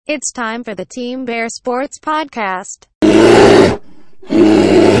It's time for the Team Bear Sports Podcast.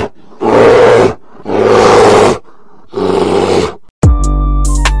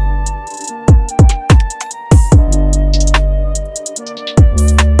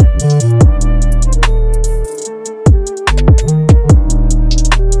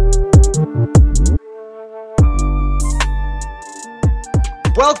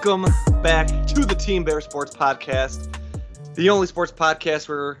 Welcome back to the Team Bear Sports Podcast, the only sports podcast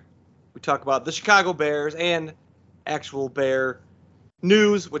where we talk about the Chicago Bears and actual Bear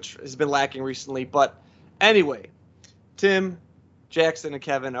news, which has been lacking recently. But anyway, Tim, Jackson, and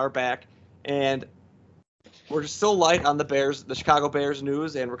Kevin are back, and we're still light on the Bears, the Chicago Bears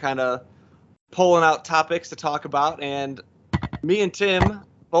news, and we're kind of pulling out topics to talk about. And me and Tim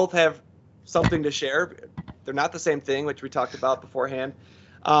both have something to share. They're not the same thing, which we talked about beforehand.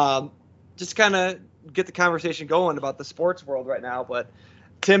 Just kind of get the conversation going about the sports world right now. But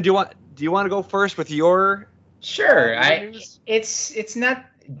Tim, do you want to go first with your? Sure. It's not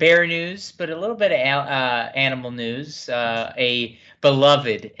bear news, but a little bit of animal news. A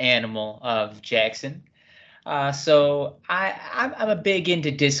beloved animal of Jackson. So I'm a big into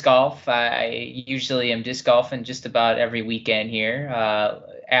disc golf. I usually am disc golfing just about every weekend here.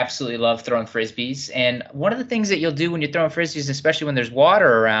 Absolutely love throwing frisbees. And one of the things that you'll do when you're throwing frisbees, especially when there's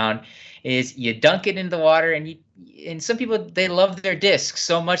water around, is you dunk it in the water. And some people, they love their discs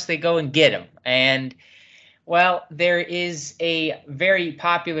so much they go and get them. And well, there is a very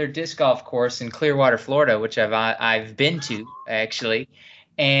popular disc golf course in Clearwater, Florida, which I've been to actually.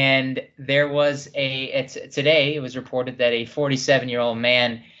 And there was today it was reported that a 47-year-old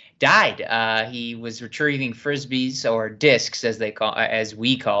man died. He was retrieving frisbees, or discs as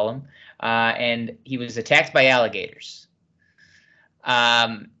we call them, and he was attacked by alligators.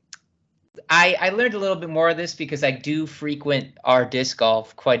 I learned a little bit more of this because I do frequent our disc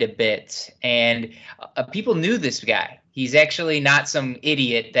golf quite a bit, and people knew this guy. He's actually not some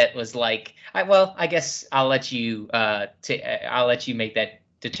idiot that was like, I guess I'll let you make that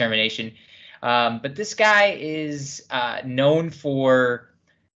determination. But this guy is known for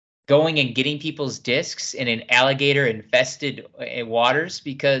going and getting people's discs in an alligator-infested waters,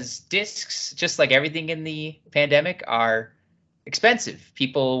 because discs, just like everything in the pandemic, are expensive.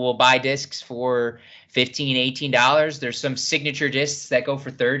 People will buy discs for $15, $18. There's some signature discs that go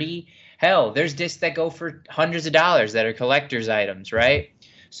for $30. Hell, there's discs that go for hundreds of dollars that are collector's items, right?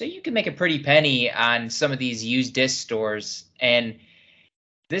 So you can make a pretty penny on some of these used disc stores. And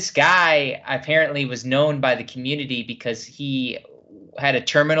this guy apparently was known by the community because he had a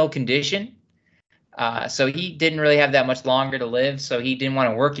terminal condition. So he didn't really have that much longer to live. So he didn't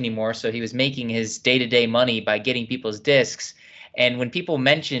want to work anymore. So he was making his day-to-day money by getting people's discs. And when people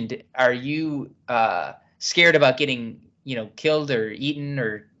mentioned, are you scared about getting, killed or eaten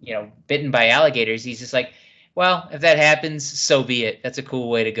or, bitten by alligators? He's just like, well, if that happens, so be it. That's a cool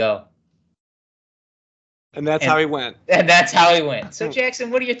way to go. And that's how he went. And that's how he went. So, Jackson,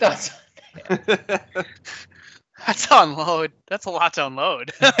 what are your thoughts on that? That's to unload. That's a lot to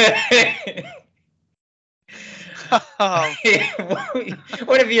unload.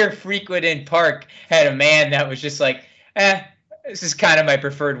 What if your frequent park had a man that was just like, this is kind of my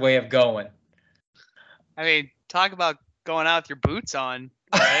preferred way of going? I mean, talk about going out with your boots on,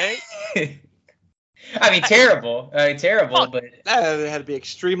 right? Terrible, but that had to be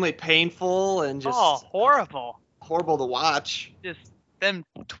extremely painful and just horrible to watch. Just them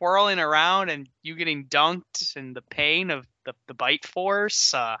twirling around and you getting dunked and the pain of the bite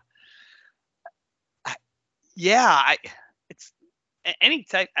force. It's any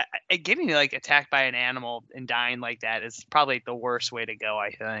type. Getting attacked by an animal and dying like that is probably the worst way to go,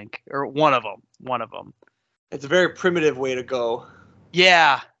 I think, or one of them. It's a very primitive way to go.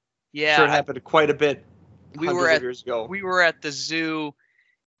 Yeah. Sure, it happened quite a bit. Years ago. We were at the zoo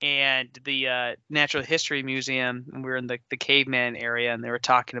and the Natural History Museum, and we were in the caveman area, and they were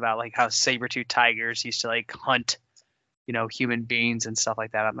talking about how saber-tooth tigers used to hunt, human beings and stuff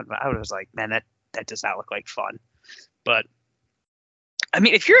like that. I was like, man, that does not look like fun. But I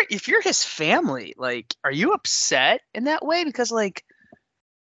mean, if you're his family, are you upset in that way? Because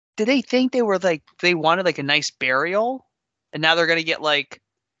did they think they wanted a nice burial, and now they're gonna get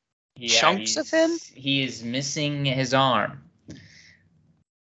chunks of him? He is missing his arm.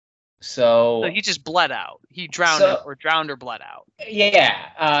 So he just bled out. He drowned or bled out.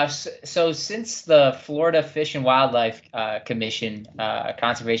 Yeah. So since the Florida Fish and Wildlife Commission,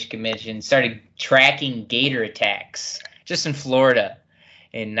 Conservation Commission, started tracking gator attacks just in Florida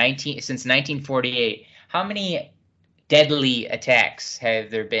since 1948, how many deadly attacks have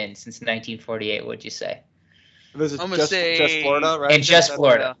there been since 1948? Would you say? This is just Florida, right? And just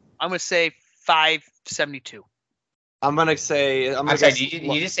Florida. I'm gonna say 572. I'm gonna say. I'm sorry. Did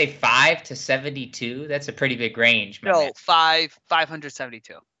you just say 5 to 72? That's a pretty big range. No,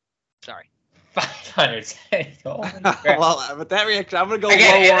 572. Sorry. 572. Well, with that reaction, I'm gonna go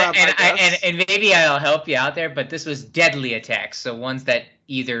again, lower on my guess. And maybe I'll help you out there, but this was deadly attacks, so ones that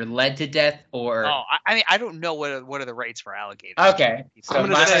either led to death or. Oh, I mean, I don't know what are the rates for alligators. Okay, so I'm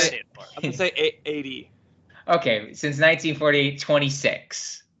gonna say 80. Okay, since 1948,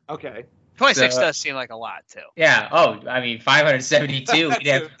 26. Okay. 26 does seem like a lot too. Yeah. Oh, I mean, 572.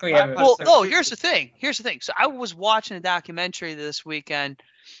 Well, here's the thing. So I was watching a documentary this weekend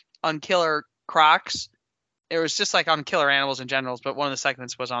on killer crocs. It was just like on killer animals in general, but one of the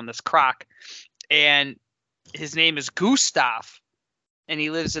segments was on this croc, and his name is Gustav, and he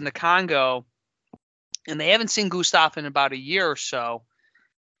lives in the Congo, and they haven't seen Gustav in about a year or so,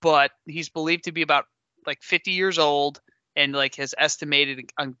 but he's believed to be about like 50 years old. And like has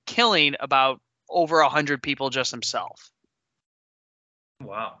estimated on killing about over 100 people just himself.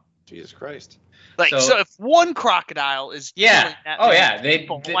 Wow, Jesus Christ! Like so if one crocodile is killing that many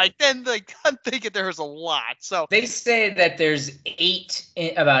people, then I'm thinking there's a lot. So they say that there's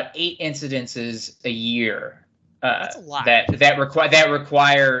about 8 incidences a year. That's a lot. That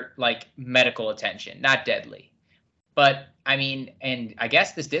require like medical attention, not deadly, but. I mean, and I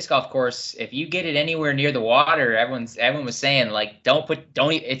guess this disc golf course, if you get it anywhere near the water, everyone was saying like, don't,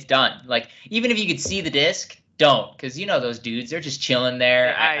 it's done. Like, even if you could see the disc, don't, because you know those dudes, they're just chilling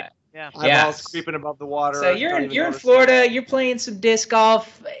there. Eyeballs creeping above the water. So you're in Florida, you're playing some disc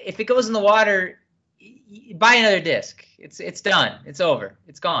golf. If it goes in the water, buy another disc. It's done. It's over.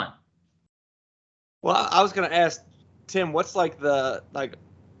 It's gone. Well, I was gonna ask Tim, what's like the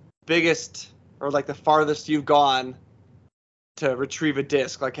biggest or like the farthest you've gone to retrieve a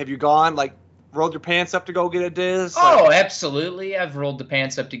disc? Like, have you gone rolled your pants up to go get a disc? Oh, absolutely. I've rolled the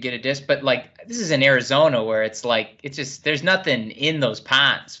pants up to get a disc, but like this is in Arizona where it's just there's nothing in those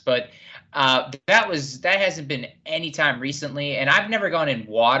ponds. But that hasn't been any time recently, and I've never gone in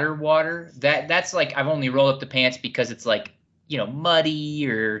water. That's like I've only rolled up the pants because it's like muddy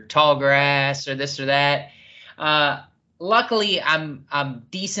or tall grass or this or that. Luckily, I'm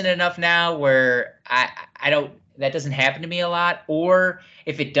decent enough now where I don't. That doesn't happen to me a lot, or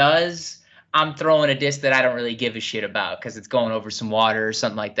if it does, I'm throwing a disc that I don't really give a shit about because it's going over some water or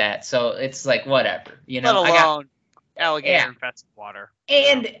something like that. So it's like whatever, Let alone alligator infested water.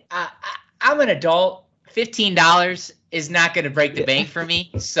 And I'm an adult. $15 is not going to break the bank for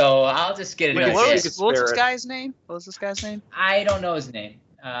me, so I'll just get another disc. What was this guy's name? I don't know his name.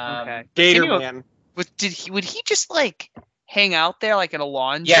 Okay. Gator Man. Would he just hang out there like in a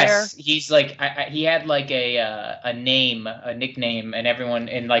lawn chair? Yes, he's like he had like a nickname, and everyone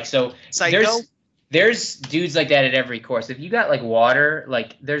so Psycho? There's dudes like that at every course. If you got like water,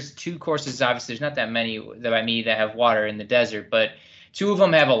 like there's 2 courses. Obviously, there's not that many by me that have water in the desert, but 2 of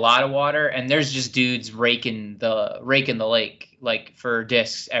them have a lot of water, and there's just dudes raking the lake like for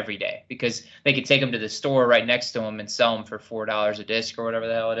discs every day because they could take them to the store right next to them and sell them for $4 a disc or whatever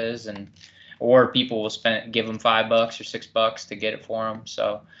the hell it is, or people will give them $5 or $6 to get it for them.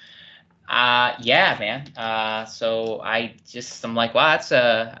 So, yeah, man. So I'm like, wow, that's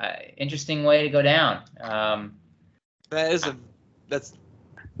a interesting way to go down.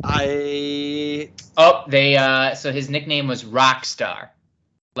 So his nickname was Rockstar.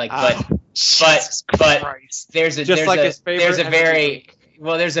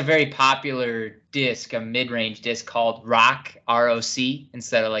 There's a very popular disc, a mid-range disc called Rock, R-O-C,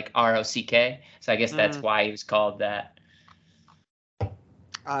 instead of like R-O-C-K. So I guess that's why he was called that.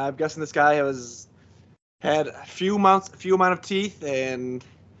 I'm guessing this guy had a few amount of teeth and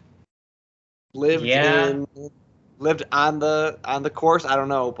lived on the course. I don't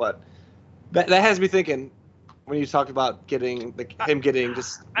know, but that has me thinking when you talked about getting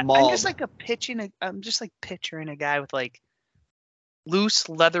just mauled. I'm just picturing a guy with like loose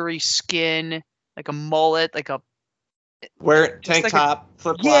leathery skin, like a mullet, like a wear tank top,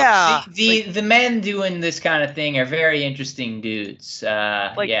 flip flops. Yeah, the men doing this kind of thing are very interesting dudes.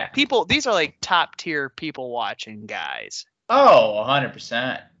 People. These are like top tier people watching guys. Oh,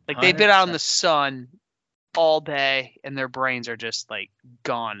 100%. Like they've been out in the sun all day, and their brains are just like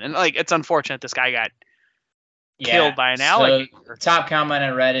gone. And like it's unfortunate this guy got killed by an alligator. So, top comment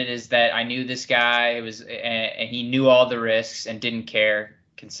on Reddit is that I knew this guy and he knew all the risks and didn't care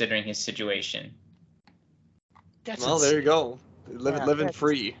considering his situation. There you go. Living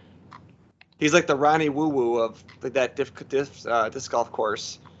free. He's like the Ronnie Woo Woo of that disc golf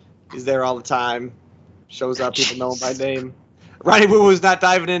course. He's there all the time. Shows up. People know him by name. Ronnie Woo Woo's not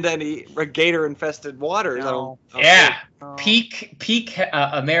diving into any gator infested waters. No. peak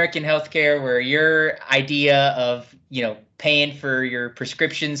American healthcare, where your idea of paying for your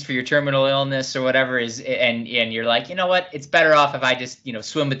prescriptions for your terminal illness or whatever is, and you're like, you know what, it's better off if I just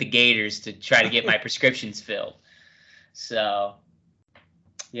swim with the gators to try to get my prescriptions filled. So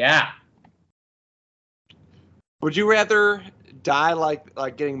yeah. Would you rather die like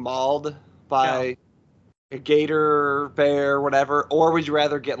getting mauled by a gator, bear, whatever, or would you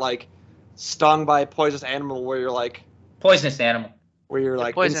rather get like stung by a poisonous animal where you're like poisonous animal? Where you're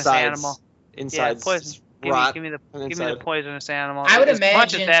like poisonous animal. Inside. Yeah, poison. Give me the poisonous animal. I would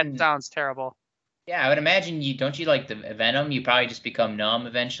imagine that sounds terrible. Yeah, I would imagine don't you like the venom? You probably just become numb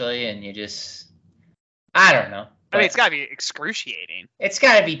eventually, and you just, I don't know. I mean, it's got to be excruciating. It's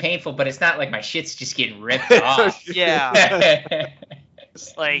got to be painful, but it's not like my shit's just getting ripped off. Yeah.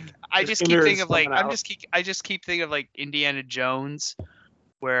 Like I just keep thinking of like Indiana Jones,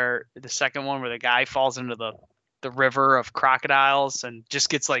 where the second one where the guy falls into the river of crocodiles and just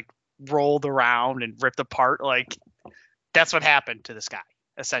gets like rolled around and ripped apart. Like that's what happened to this guy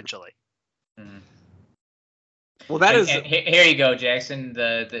essentially. Mm-hmm. Well, that is. Here you go, Jackson.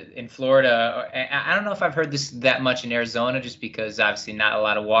 The in Florida, I don't know if I've heard this that much in Arizona, just because obviously not a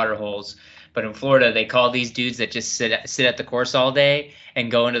lot of water holes. But in Florida, they call these dudes that just sit at the course all day and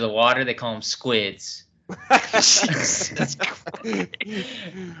go into the water, they call them squids. That's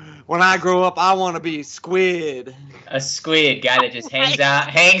when I grow up, I want to be squid. A squid guy that just hangs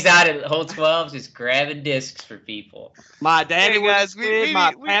out at Hole 12, just grabbing discs for people. My daddy was a squid.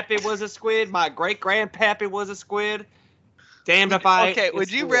 My pappy was a squid. My great grandpappy was a squid. Damned if I. Okay, would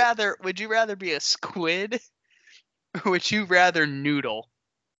you rather be a squid, or would you rather noodle?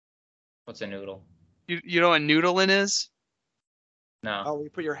 What's a noodle? You know what noodling is? No. Oh, you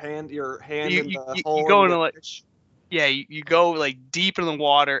put your hand in the hole. You go into like, yeah, you go like deep in the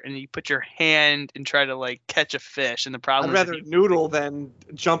water and you put your hand and try to like catch a fish. And the problem I'd rather noodle than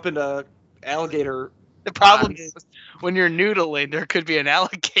jump into alligator. The problem is when you're noodling, there could be an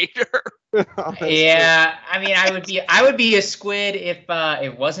alligator. Yeah, I mean, I would be a squid if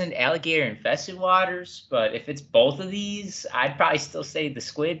it wasn't alligator infested waters. But if it's both of these, I'd probably still say the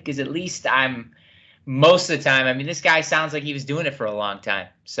squid, because at least I'm. Most of the time, I mean, this guy sounds like he was doing it for a long time.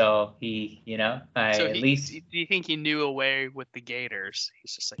 So he, at least. Do you think he knew a way with the gators?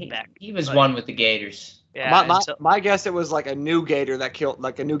 He's just like back. He was one with the gators. Yeah. My guess, it was like a new gator that killed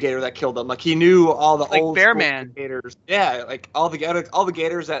them. Like he knew all the old Bear Man gators. Yeah, like all the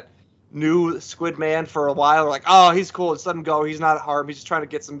gators that knew Squid Man for a while. Were like, oh, he's cool. Just let him go. He's not harmed. He's just trying to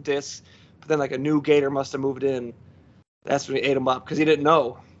get some discs. But then like a new gator must have moved in. That's when he ate him up because he didn't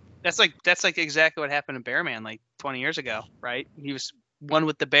know. That's like exactly what happened to Bear Man like 20 years ago, right? He was one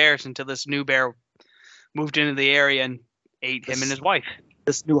with the bears until this new bear moved into the area and ate him and his wife.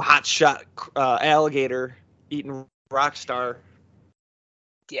 This new hotshot alligator eating Rockstar.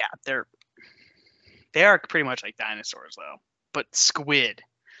 Yeah, they are pretty much like dinosaurs though, but squid.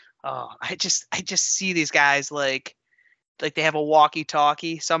 Oh, I just see these guys like they have a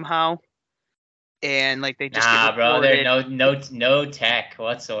walkie-talkie somehow. And like they just get bro, there's no tech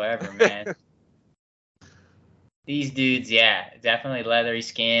whatsoever, man. These dudes, yeah, definitely leathery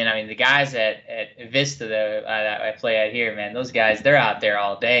skin. I mean, the guys at Vista that I play at here, man, those guys, they're out there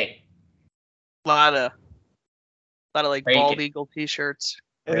all day. A lot of like bald eagle t-shirts.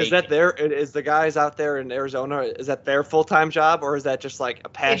 And is the guys out there in Arizona, is that their full-time job, or is that just like a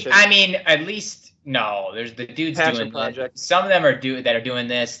passion? I mean, at least. No, there's the dudes doing project. Some of them are doing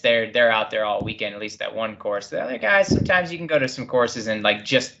this. They're out there all weekend, at least that one course. The other guys, sometimes you can go to some courses and like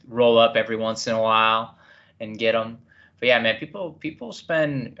just roll up every once in a while and get them. But yeah, man, people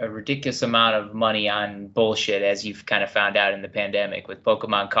spend a ridiculous amount of money on bullshit, as you've kind of found out in the pandemic with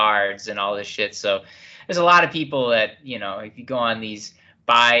Pokemon cards and all this shit. So there's a lot of people that, if you go on these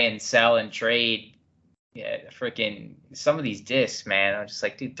buy and sell and trade. Yeah, freaking some of these discs, man. I'm just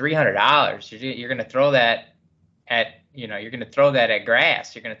like, dude, $300. You're gonna throw that at, you're gonna throw that at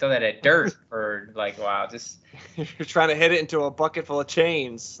grass. You're gonna throw that at dirt for like, wow, just. You're trying to hit it into a bucket full of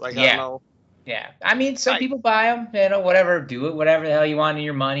chains, like, yeah. I don't know. Yeah, I mean, some people buy them, whatever, do it, whatever the hell you want in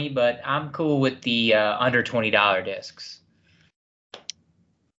your money. But I'm cool with the under $20 discs.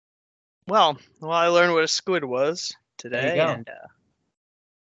 Well, I learned what a squid was today. There you go. And,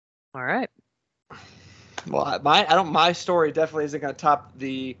 all right. Well, my story definitely isn't going to top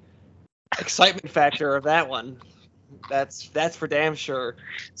the excitement factor of that one. That's for damn sure.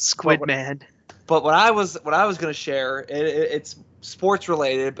 Squid Man. But what I was going to share, it's sports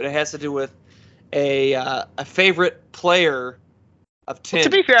related, but it has to do with a favorite player of Tim. Well, to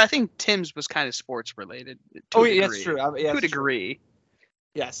be fair, I think Tim's was kind of sports related. Yeah, that's true. To a degree.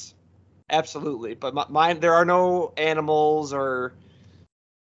 Yes. absolutely. But mine, there are no animals or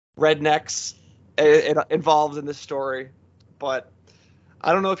rednecks involved in this story. But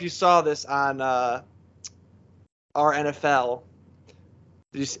I don't know if you saw this on our NFL.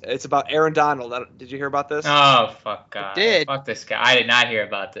 It's about Aaron Donald. Did you hear about this? Oh, fuck God. Did. Fuck this guy. I did not hear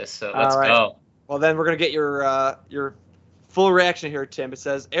about this, so let's go. Well, then we're going to get your full reaction here, Tim. It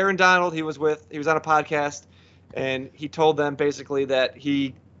says Aaron Donald, he was on a podcast, and he told them basically that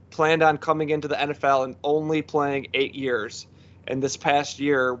he planned on coming into the NFL and only playing 8 years. And this past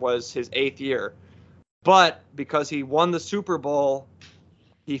year was his 8th year. But because he won the Super Bowl,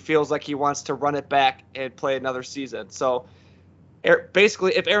 he feels like he wants to run it back and play another season. So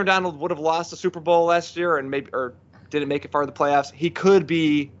basically, if Aaron Donald would have lost the Super Bowl last year or didn't make it far in the playoffs, he could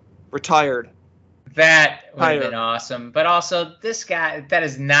be retired. That would have been awesome. But also, this guy, that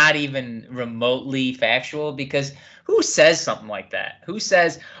is not even remotely factual, because who says something like that? Who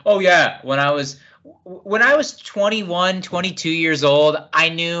says, oh, yeah, when I was 21, 22 years old, I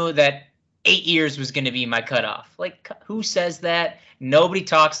knew that 8 years was going to be my cutoff. Like, who says that? Nobody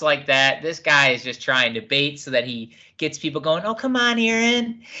talks like that. This guy is just trying to bait so that he gets people going, oh, come on,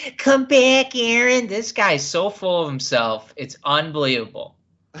 Aaron. Come back, Aaron. This guy is so full of himself. It's unbelievable.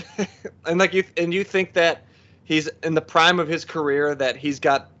 And you think that he's in the prime of his career, that he's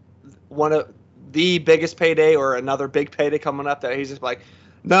got one of the biggest payday or another big payday coming up, that he's just like,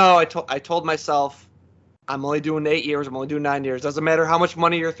 no, I told myself I'm only doing 8 years. I'm only doing 9 years. Doesn't matter how much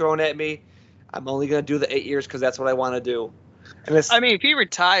money you're throwing at me. I'm only going to do the 8 years because that's what I want to do. And I mean, if he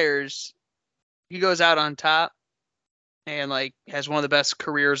retires, he goes out on top and like has one of the best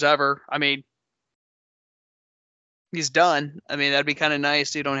careers ever. I mean, he's done. I mean, that'd be kind of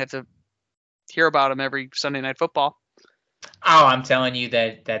nice. You don't have to hear about him every Sunday Night Football. Oh, I'm telling you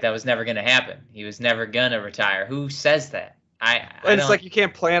that was never going to happen. He was never going to retire. Who says that? And it's like you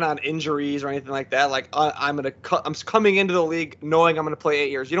can't plan on injuries or anything like that. Like I'm coming into the league knowing I'm going to play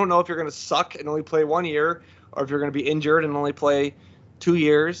 8 years. You don't know if you're going to suck and only play 1 year, or if you're going to be injured and only play 2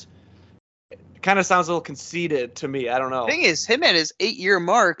 years. It kind of sounds a little conceited to me. I don't know. The thing is, him at his 8-year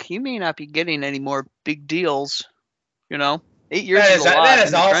mark, he may not be getting any more big deals. 8 years is a lot.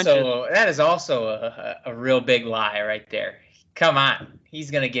 That is also a real big lie right there. Come on. He's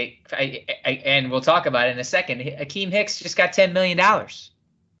going to get and we'll talk about it in a second. Akeem Hicks just got $10 million.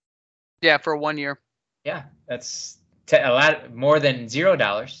 Yeah, for 1 year. Yeah, that's a lot more than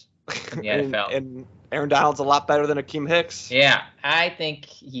 $0 in the NFL. And Aaron Donald's a lot better than Akeem Hicks. Yeah, I think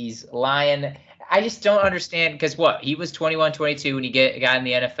he's lying. I just don't understand, because he was 21, 22 when he got in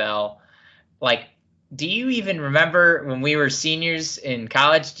the NFL. Like, do you even remember when we were seniors in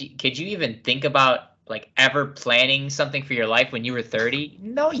college? Could you even think about like ever planning something for your life when you were 30?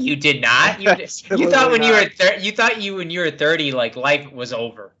 No, you did not. You thought when you were 30, like life was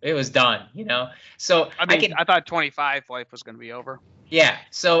over. It was done, So I thought 25 life was going to be over. Yeah.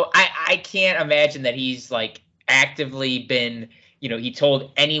 So I can't imagine that he's like actively been, he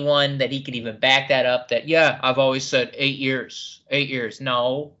told anyone that he could even back that up, that, yeah, I've always said 8 years.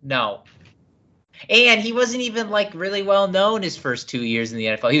 No. And he wasn't even like really well known his first 2 years in the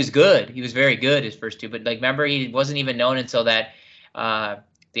NFL. He was good. He was very good his first two. But like, remember, he wasn't even known until that Hard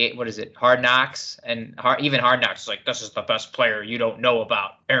Knocks, and even Hard Knocks is like, this is the best player you don't know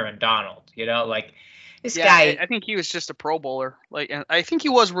about, Aaron Donald. Like this guy. I think he was just a Pro Bowler. Like, I think he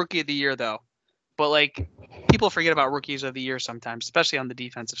was Rookie of the Year though. But like, people forget about Rookies of the Year sometimes, especially on the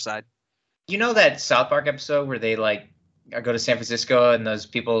defensive side. That South Park episode where they like go to San Francisco and those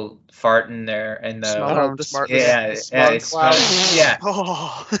people fart in there and smart cloud. Yeah.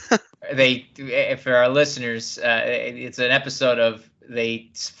 Oh. They, for our listeners, it's an episode of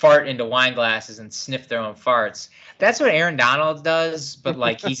they fart into wine glasses and sniff their own farts. That's what Aaron Donald does, but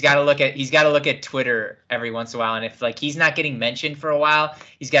like he's got to look at Twitter every once in a while, and if like he's not getting mentioned for a while,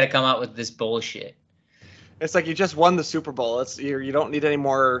 he's got to come out with this bullshit. It's like you just won the Super Bowl. You don't need any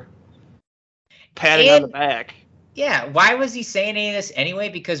more patting on the back. Yeah, why was he saying any of this anyway?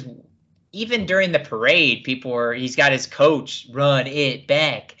 Because even during the parade, he's got his coach, run it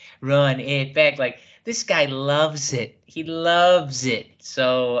back. Like, this guy loves it. He loves it.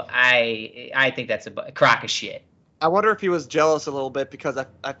 So I think that's a crock of shit. I wonder if he was jealous a little bit, because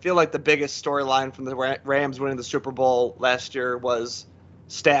I feel like the biggest storyline from the Rams winning the Super Bowl last year was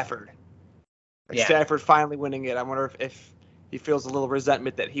Stafford. Yeah. Stafford finally winning it. I wonder if he feels a little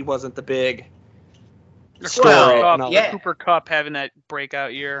resentment that he wasn't the big story. Cooper Kupp having that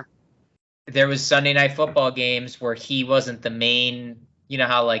breakout year. There was Sunday Night Football games where he wasn't the main. You know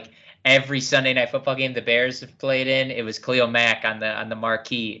how like every Sunday Night Football game the Bears have played in, it was Khalil Mack on the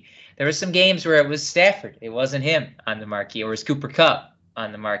marquee. There were some games where it was Stafford. It wasn't him on the marquee, or it was Cooper Kupp.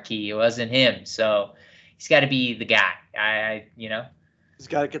 on the marquee. It wasn't him. So he's got to be the guy. He's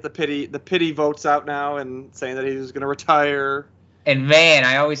got to get the pity votes out now and saying that he's going to retire. And man,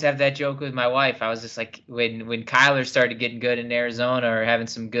 I always have that joke with my wife. I was just like, when Kyler started getting good in Arizona or having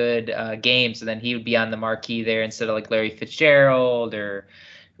some good games, and then he would be on the marquee there instead of like Larry Fitzgerald or,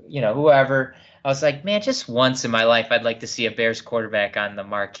 whoever. I was like, man, just once in my life, I'd like to see a Bears quarterback on the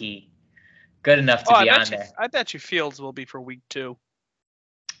marquee. Good enough to be on there. I bet you Fields will be for week 2.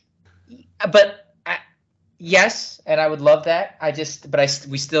 But yes, and I would love that.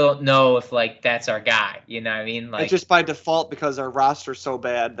 We still don't know if like that's our guy. You know what I mean? Like it's just by default because our roster's so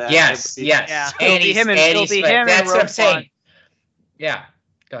bad that yes. Yeah. And it'll be him. That's what I'm saying. Yeah.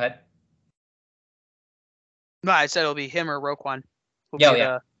 Go ahead. No, I said it'll be him or Roquan.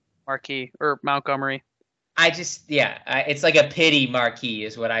 Yeah. Marquee or Montgomery. It's like a pity marquee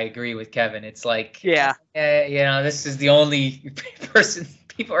is what I agree with Kevin. It's like this is the only person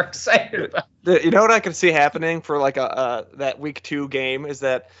people are excited about. You know what I can see happening for like that week 2 game is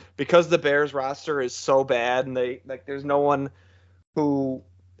that because the Bears roster is so bad and there's no one who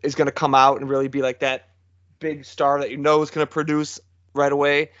is going to come out and really be like that big star that is going to produce right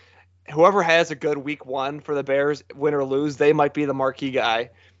away. Whoever has a good week 1 for the Bears, win or lose, they might be the marquee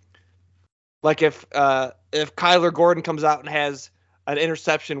guy. Like if Kyler Gordon comes out and has an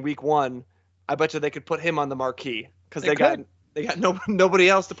interception week 1, I bet you they could put him on the marquee because they got nobody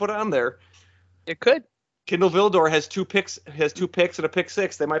else to put on there. It could. Kindle Vildor has 2 picks and a pick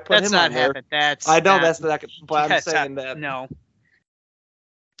 6. They might put him on there. That's I know not, that's not. But I'm saying that. No.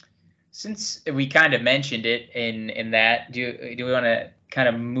 Since we kind of mentioned it in that, do we want to kind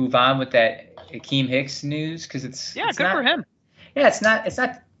of move on with that Akeem Hicks news because it's good not, for him. Yeah, it's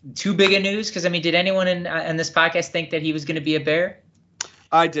not too big a news because did anyone in this podcast think that he was going to be a Bear?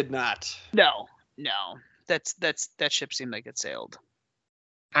 I did not. No. That ship seemed like it sailed.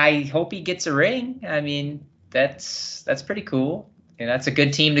 I hope he gets a ring. I mean, that's pretty cool. And that's a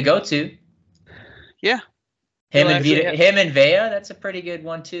good team to go to. Yeah. Him and Vea, that's a pretty good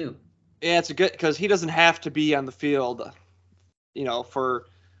one too. Yeah, it's a good because he doesn't have to be on the field, for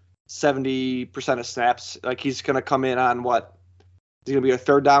 70% of snaps. Like he's gonna come in on what? Is he gonna be a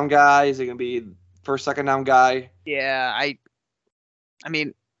 3rd down guy? Is he gonna be first, 2nd down guy? Yeah, I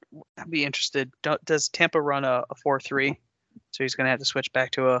mean, I'd be interested. Does Tampa run a 4-3? So he's going to have to switch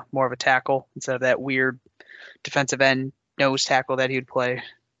back to a more of a tackle instead of that weird defensive end nose tackle that he'd play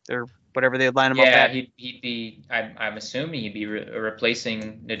or whatever they'd line him up at. Yeah, he'd be. I'm assuming he'd be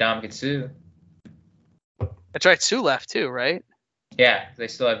replacing Ndamukong Suh. That's right. Sue left too, right? Yeah, they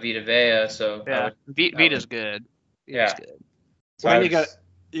still have Vita Vea. So yeah, Vita's good. Yeah. Good. Well, you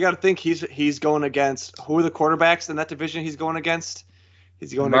got to think he's going against who are the quarterbacks in that division? He's going against.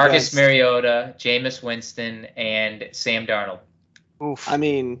 He's going Marcus Mariota, Jameis Winston, and Sam Darnold. Oof. I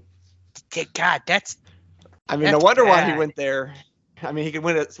mean, God, no wonder why he went there. I mean, he could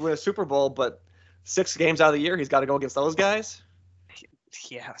win a Super Bowl, but 6 games out of the year, he's got to go against those guys.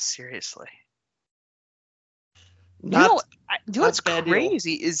 Yeah, seriously. What's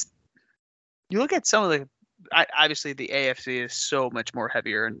crazy is you look at some of the obviously the AFC is so much more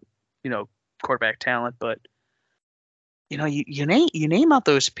heavier and quarterback talent, but you name out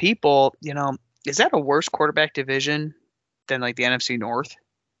those people. Is that a worse quarterback division than like the NFC North,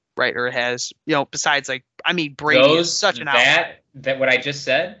 right? Or it has besides Brady is such an outlier. That what I just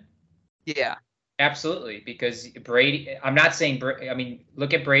said. Yeah. Absolutely, because Brady. I'm not saying. I mean,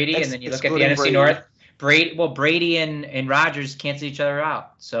 look at Brady, and then you look at the NFC Brady. North. Brady and Rodgers cancel each other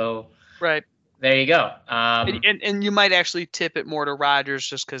out. So right there you go. And you might actually tip it more to Rodgers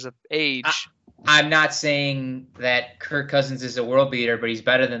just because of age. I'm not saying that Kirk Cousins is a world beater, but he's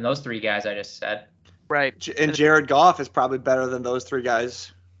better than those 3 guys I just said. Right. And Jared Goff is probably better than those 3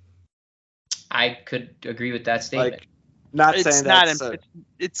 guys. I could agree with that statement.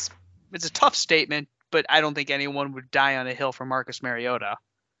 It's a tough statement, but I don't think anyone would die on a hill for Marcus Mariota.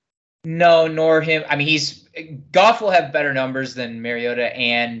 No, nor him. I mean, Goff will have better numbers than Mariota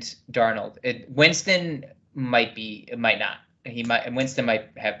and Darnold. Winston might not. Winston might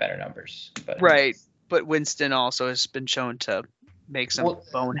have better numbers. But. Right, but Winston also has been shown to make some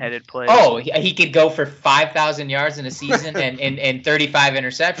boneheaded plays. Oh, he could go for 5,000 yards in a season and 35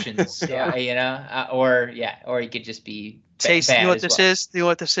 interceptions. Or he could just be Chase, bad. You know what this is? You know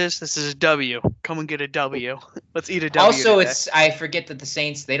what this is? This is a W. Come and get a W. Let's eat a W. Also, today. I forget that the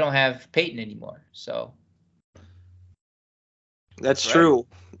Saints, they don't have Peyton anymore. So that's true.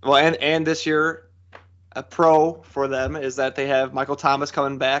 Well, and this year, a pro for them is that they have Michael Thomas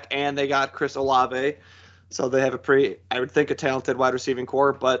coming back, and they got Chris Olave. So they have I would think, a talented wide receiving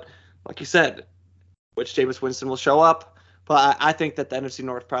core. But like you said, which Jameis Winston will show up, But I think that the NFC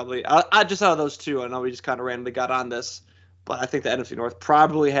North probably, I just out of those two, I know we just kind of randomly got on this, but I think the NFC North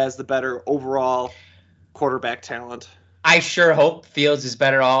probably has the better overall quarterback talent. I sure hope Fields is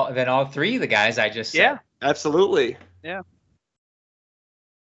better than all three of the guys I just said. Yeah. Absolutely. Yeah.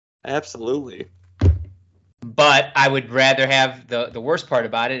 Absolutely. But I would rather have the worst part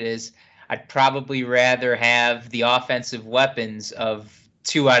about it is I'd probably rather have the offensive weapons of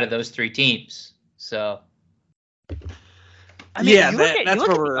 2 out of those 3 teams. So. I mean, Yeah, you that's look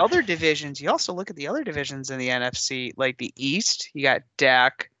at where the we're- other divisions. You also look at the other divisions in the NFC, like the East. You got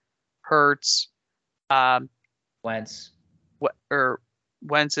Dak, Hurts, Wentz.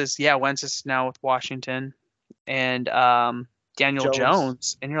 Wentz is now with Washington, and Daniel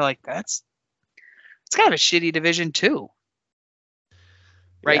Jones, and you're like, it's kind of a shitty division too,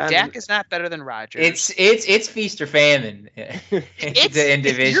 right? Yeah, I Dak mean- is not better than Rodgers. It's feast or famine in If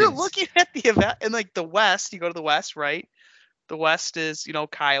divisions. you're looking at the event in like the West, you go to the West, right? The West is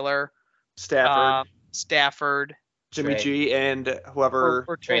Kyler, Stafford, Jimmy Trey. G, and whoever.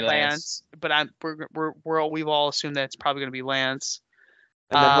 or Trey Trey Lance. But we've all assumed that it's probably going to be Lance.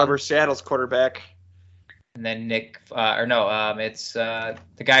 And then whoever Seattle's quarterback. And then Nick, it's the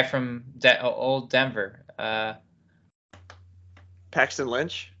guy from old Denver. Paxton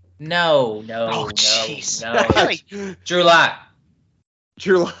Lynch. No. Jeez. Drew Lock.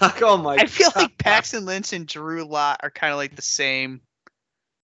 Drew Lock. Oh my god. I feel like Paxton Lynch and Drew Lock are kind of like the same.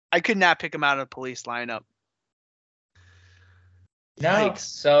 I could not pick him out of a police lineup. No. Yikes.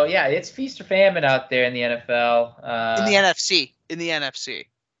 So yeah, it's feast or famine out there in the NFL. In the NFC. In the NFC.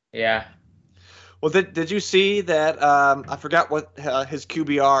 Yeah. Well, did you see that? I forgot what his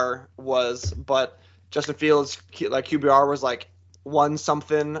QBR was, but Justin Fields' QBR was like 1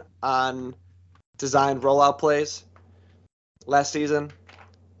 something on designed rollout plays last season.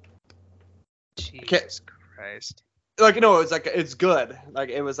 Jesus Christ. It's good. Like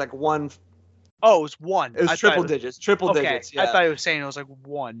it was like 1. Oh, it was 1. It was triple digits. Triple digits. Yeah. I thought it was saying it was like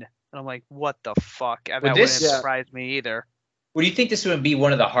 1. And I'm like, what the fuck? That Would wouldn't this- surprise me either. Would you think this would be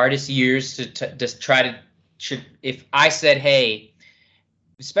one of the hardest years to just try to? If I said, hey,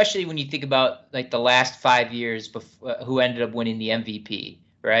 especially when you think about like the last 5 years, who ended up winning the MVP,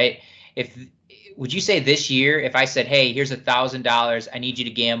 right? Would you say this year, if I said, hey, here's $1,000, I need you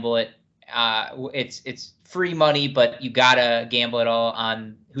to gamble it. It's free money, but you gotta gamble it all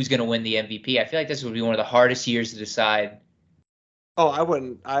on who's gonna win the MVP. I feel like this would be one of the hardest years to decide. Oh, I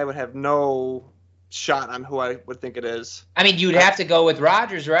wouldn't. I would have no shot on who I would think it is. I mean, you'd have to go with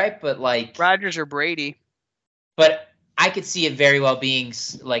Rodgers, right? But like Rodgers or Brady. But I could see it very well being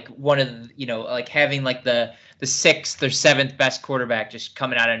like one of the, like having like the 6th or 7th best quarterback just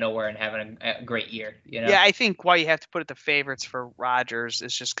coming out of nowhere and having a great year. Yeah, I think why you have to put it the favorites for Rodgers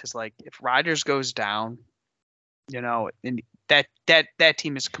is just because like if Rodgers goes down, and that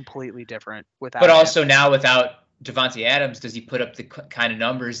team is completely different without. But him. also now without Devontae Adams, does he put up the kind of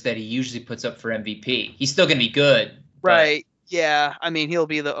numbers that he usually puts up for MVP? He's still gonna be good, right? Yeah, I mean he'll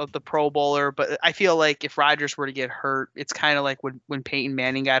be the Pro Bowler, but I feel like if Rodgers were to get hurt, it's kind of like when Peyton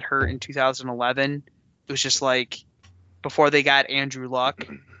Manning got hurt in 2011. It was just like before they got Andrew Luck,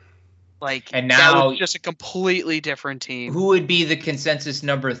 and that now was just a completely different team. Who would be the consensus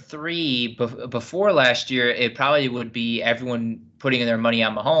number 3 before last year? It probably would be everyone putting their money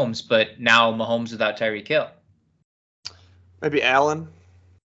on Mahomes, but now Mahomes without Tyreek Hill. Maybe Allen.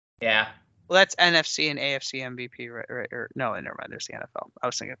 Yeah. Well, that's NFC and AFC MVP, right? Or no, never mind. There's the NFL. I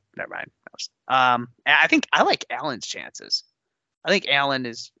was thinking, never mind. I think I like Allen's chances. I think Allen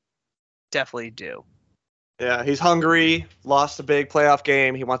is definitely due. Yeah, he's hungry. Lost a big playoff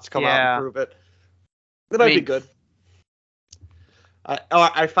game. He wants to come out and prove it. That might be good.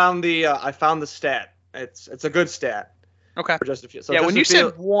 I found the stat. It's a good stat. Okay. For Justin Fields. So yeah, Justin when you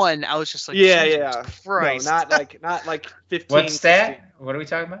Fields, said 1, I was just like, yeah. Christ. No, not like 15. What stat? 16. What are we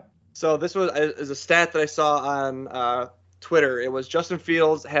talking about? So this is a stat that I saw on Twitter. It was Justin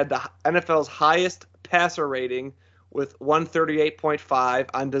Fields had the NFL's highest passer rating with 138.5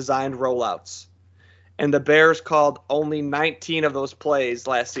 on designed rollouts. And the Bears called only 19 of those plays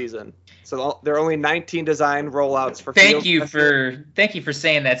last season. So there are only 19 designed rollouts for Thank Fields. you for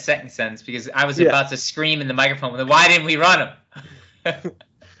saying that second sentence because I was about to scream in the microphone. Why didn't we run them?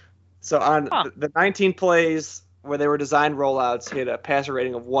 So on the 19 plays where they were designed rollouts, he had a passer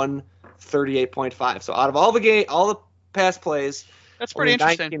rating of 138.5. So out of all the pass plays, that's pretty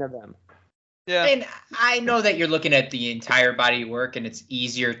interesting. 19 of them. Yeah. And I know that you're looking at the entire body of work, and it's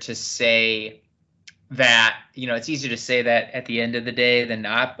easier to say that, it's easier to say that at the end of the day than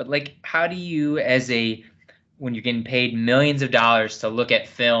not. But like, how do you, when you're getting paid millions of dollars to look at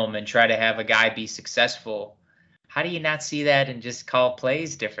film and try to have a guy be successful, how do you not see that and just call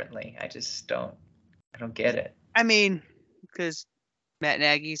plays differently? I don't get it. I mean, because Matt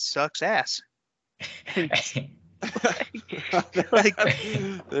Nagy sucks ass. Like,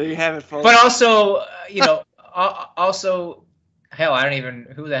 there you have it, folks. But also, also, hell, I don't even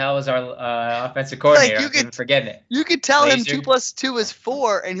who the hell is our offensive coordinator. Like, I'm even forgetting it. You could tell him Laser. 2 + 2 is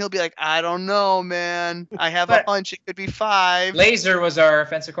 4, and he'll be like, I don't know, man. I have a hunch it could be 5. Laser was our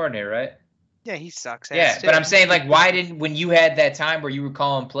offensive coordinator, right? Yeah, he sucks ass. Yeah, too. but I'm saying, like, why didn't, when you had that time where you were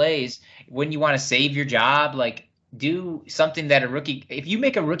calling plays, wouldn't you want to save your job? Like, do something that if you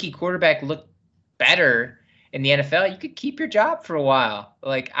make a rookie quarterback look better in the NFL, you could keep your job for a while.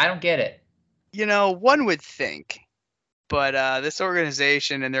 Like, I don't get it. One would think, but this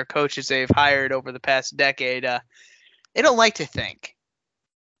organization and their coaches they've hired over the past decade, they don't like to think.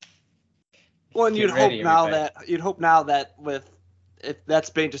 Well, and you'd hope now that with if that's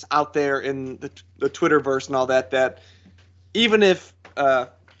being just out there in the Twitterverse and all that even if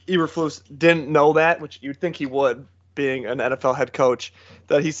Eberflus didn't know that, which you'd think he would, being an NFL head coach,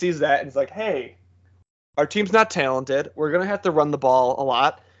 that he sees that and he's like, hey, our team's not talented. We're going to have to run the ball a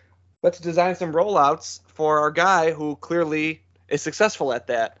lot. Let's design some rollouts for our guy who clearly is successful at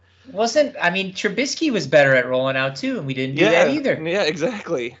that. Trubisky was better at rolling out too, and we didn't do that either. Yeah,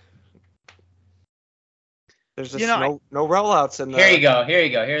 exactly. There's just no rollouts in Here you go.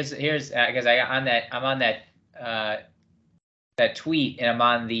 Here's because I'm on that tweet and I'm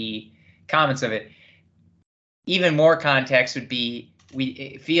on the comments of it. Even more context would be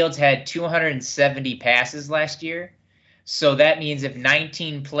Fields had 270 passes last year. So that means if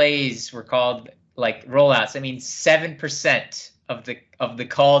 19 plays were called like rollouts, that means 7% of the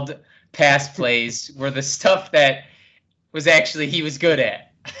called pass plays were the stuff that was actually he was good at.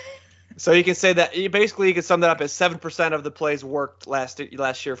 So you can say that you can sum that up as 7% of the plays worked last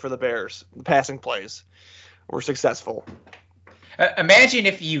year for the Bears. The passing plays were successful. Imagine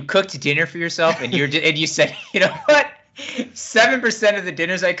if you cooked dinner for yourself and you said, you know what, 7% of the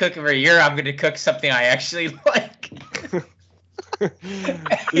dinners I cook every year, I'm going to cook something I actually like.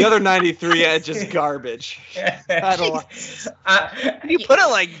 The other 93 are just garbage. I don't like. You put it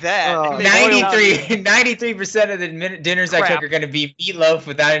like that. 93% of the dinners I cook are going to be meatloaf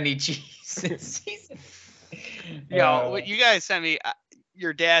without any cheese in season. What you guys sent me,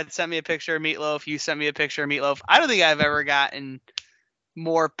 your dad sent me a picture of meatloaf. You sent me a picture of meatloaf. I don't think I've ever gotten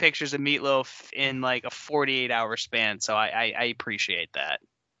more pictures of meatloaf in like a 48-hour span. So I appreciate that.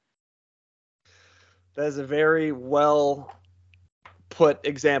 That is a very well put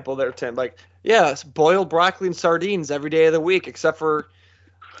example there, Tim. Like, it's boiled broccoli and sardines every day of the week, except for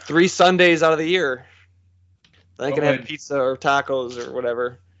 3 Sundays out of the year. Then I can have pizza or tacos or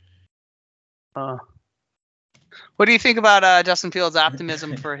whatever. What do you think about Justin Fields'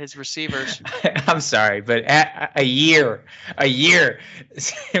 optimism for his receivers? I'm sorry, but a year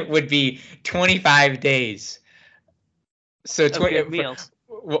would be 25 days. So 20 meals.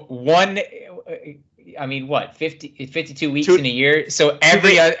 One. I mean, what, 52 weeks in a year? So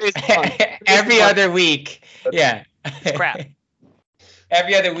every other week, yeah. Crap.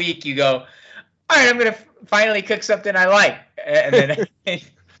 Every other week you go, all right, I'm going to finally cook something I like. And then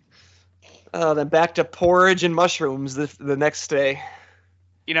then back to porridge and mushrooms the next day.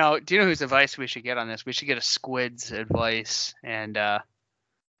 Do you know whose advice we should get on this? We should get a Squid's advice and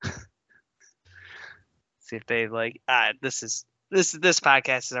see if they like, This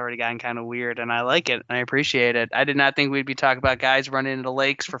podcast has already gotten kind of weird, and I like it, and I appreciate it. I did not think we'd be talking about guys running into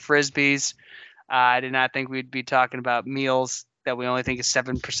lakes for Frisbees. I did not think we'd be talking about meals that we only think is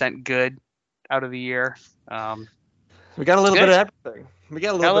 7% good out of the year. We got a little bit of everything.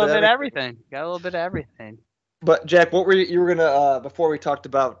 Got a little bit of everything. But, Jack, what were you were going to, before we talked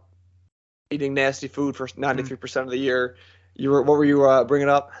about eating nasty food for 93% of the year, what were you bringing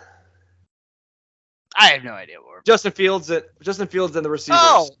up? I have no idea what we're Justin Fields and the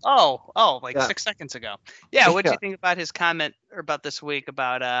receivers. 6 seconds ago. Yeah, what do you think about his comment about this week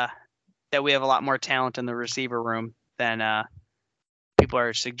about that we have a lot more talent in the receiver room than people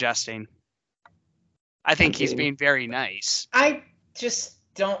are suggesting? I think he's being very nice. I just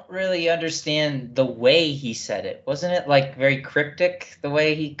don't really understand the way he said it. Wasn't it like very cryptic the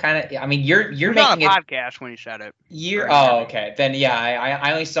way he kind of? I mean, you're making on a podcast when he said it. Okay. Then yeah,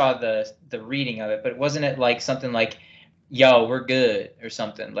 I only saw the reading of it, but wasn't it like something like, "Yo, we're good" or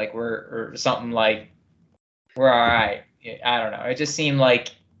something like or something like we're all right? I don't know. It just seemed like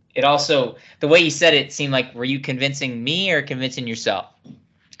it. Also, the way he said it seemed like, were you convincing me or convincing yourself?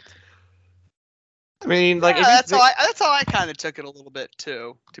 I mean, like that's how I kind of took it a little bit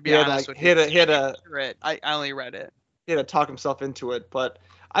too. To be honest with you, I only read it. He had to talk himself into it, but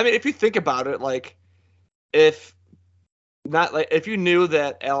I mean, if you think about it, like if not like if you knew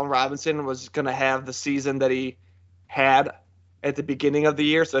that Allen Robinson was going to have the season that he had at the beginning of the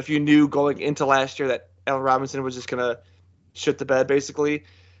year, so if you knew going into last year that Allen Robinson was just going to shit the bed, basically,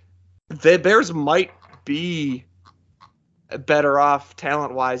 the Bears might be better off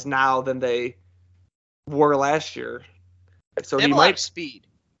talent-wise now than they were last year. So They have he a lot might of speed.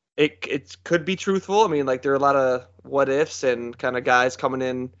 it could be truthful. I mean, like there are a lot of what ifs and kind of guys coming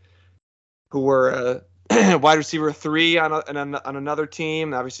in who were wide receiver 3 on another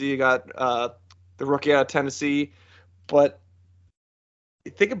team. Obviously, you got the rookie out of Tennessee, but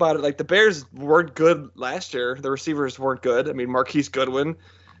think about it. Like the Bears weren't good last year. The receivers weren't good. I mean, Marquise Goodwin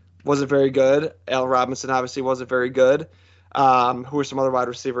wasn't very good. Allen Robinson obviously wasn't very good. Who are some other wide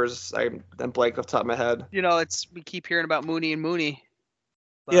receivers? I'm blank off the top of my head. We keep hearing about Mooney and Mooney.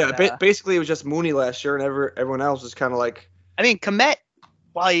 But, Yeah, basically it was just Mooney last year, and everyone else was kind of like. I mean, Kmet,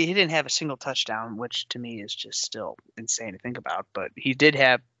 while he didn't have a single touchdown, which to me is just still insane to think about, but he did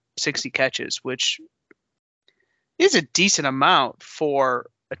have 60 catches, which is a decent amount for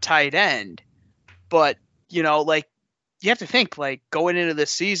a tight end. But, you have to think, like, going into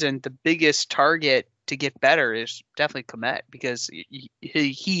this season, the biggest target to get better is definitely Kmet, because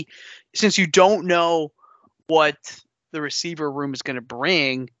he since you don't know what the receiver room is going to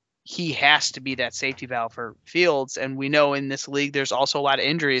bring, he has to be that safety valve for Fields. And we know in this league, there's also a lot of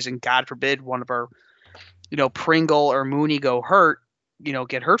injuries, and God forbid one of our, Pringle or Mooney get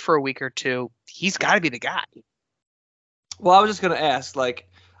hurt for a week or two. He's got to be the guy. Well, I was just going to ask, like,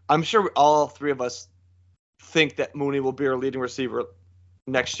 I'm sure all three of us think that Mooney will be our leading receiver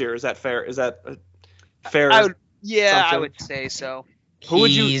next year. Is that fair? Is that fair? I assumption? would say so.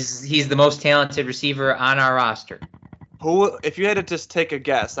 He's the most talented receiver on our roster. Who, if you had to just take a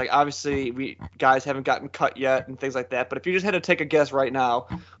guess, like obviously guys haven't gotten cut yet and things like that, but if you just had to take a guess right now,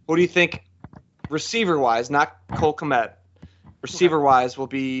 who do you think receiver-wise, not Cole Kmet, receiver-wise will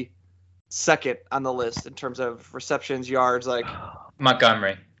be second on the list in terms of receptions, yards, like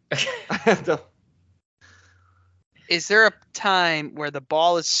Montgomery. Is there a time where the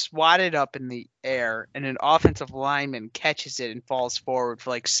ball is swatted up in the air and an offensive lineman catches it and falls forward for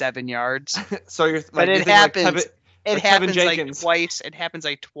like 7 yards? So you're like, but it happens. It happens like twice. It happens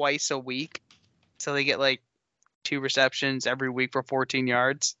like twice a week. So they get like 2 receptions every week for 14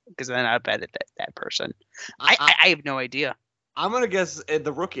 yards. Because then I bet it that person. I have no idea. I'm gonna guess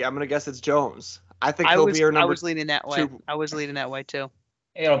the rookie. I'm gonna guess it's Jones. I think he'll be your number. I was leaning that way. I was leaning that way too.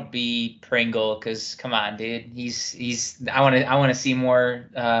 It'll be Pringle, because come on, dude. He's. I want to see more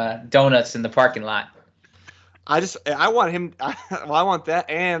donuts in the parking lot. I want him. I want that,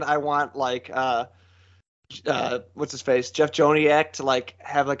 and I want like what's his face, Jeff Joniak, to like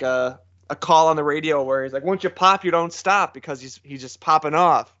have like a call on the radio where he's like, once you pop, you don't stop, because he's just popping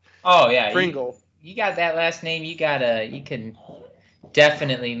off. Oh yeah, Pringle. You got that last name. You can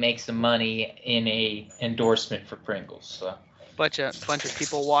definitely make some money in a endorsement for Pringles. So. Bunch of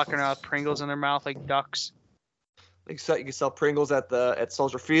people walking around with Pringles in their mouth like ducks. Like, so you can sell Pringles at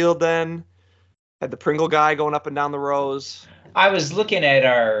Soldier Field. Then had the Pringle guy going up and down the rows. I was looking at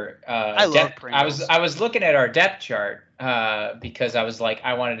our. I love Pringles. I was looking at our depth chart because I was like,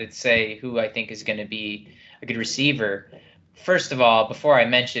 I wanted to say who I think is going to be a good receiver. First of all, before I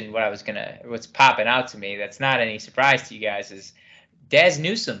mention what's popping out to me, that's not any surprise to you guys, is Daz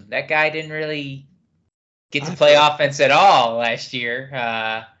Newsome. That guy didn't really get to play offense at all last year.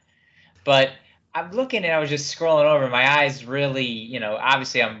 But I'm looking and I was just scrolling over. My eyes really,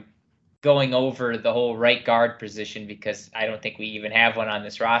 obviously I'm going over the whole right guard position because I don't think we even have one on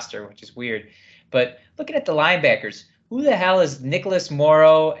this roster, which is weird. But looking at the linebackers, who the hell is Nicholas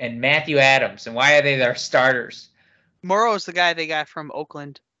Morrow and Matthew Adams, and why are they their starters? Morrow is the guy they got from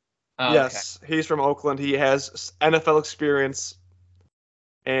Oakland. Oh, yes, okay. He's from Oakland. He has NFL experience,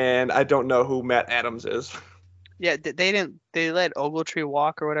 and I don't know who Matt Adams is. Yeah, they let Ogletree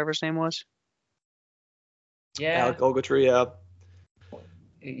walk or whatever his name was. Yeah, Alec Ogletree. Yeah.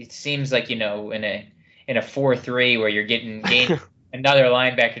 It seems like in a 4-3 where you're getting another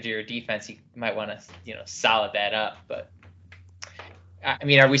linebacker to your defense, you might want to solid that up. But I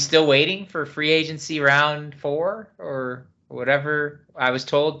mean, are we still waiting for free agency round 4 or whatever I was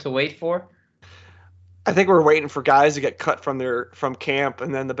told to wait for? I think we're waiting for guys to get cut from camp,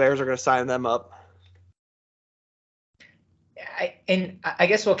 and then the Bears are going to sign them up. I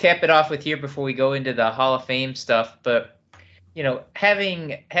guess we'll cap it off with here before we go into the Hall of Fame stuff. But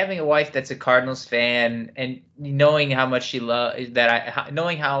having a wife that's a Cardinals fan and knowing how much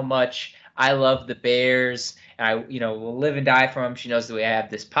knowing how much I love the Bears, and I will live and die for them. She knows that we have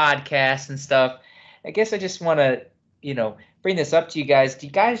this podcast and stuff. I guess I just want to bring this up to you guys. Do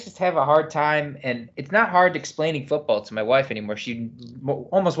you guys just have a hard time? And it's not hard explaining football to my wife anymore. She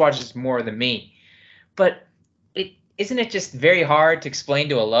almost watches more than me. But isn't it just very hard to explain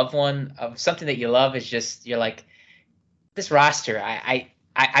to a loved one of something that you love is just, you're like, this roster, I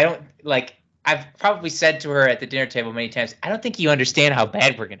don't, like, I've probably said to her at the dinner table many times, I don't think you understand how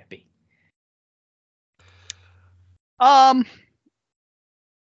bad we're going to be. I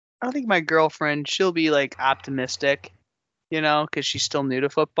don't think my girlfriend, she'll be like optimistic, because she's still new to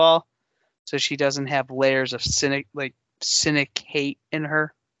football, so she doesn't have layers of cynic hate in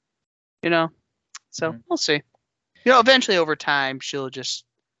her, So we'll see. Eventually over time she'll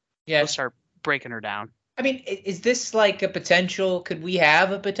start breaking her down. I mean, is this like a potential? Could we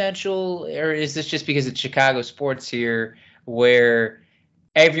have a potential, or is this just because it's Chicago sports here, where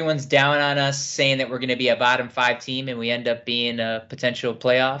everyone's down on us saying that we're going to be a bottom 5 team and we end up being a potential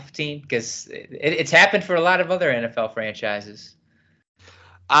playoff team? Because it's happened for a lot of other NFL franchises.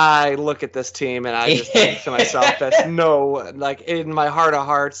 I look at this team and I just think to myself, that's like in my heart of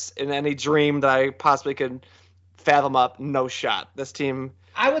hearts, in any dream that I possibly could fathom up, no shot. This team.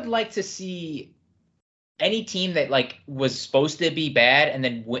 I would like to see any team that like was supposed to be bad and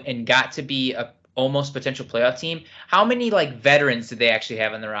then and got to be a almost potential playoff team. How many like veterans did they actually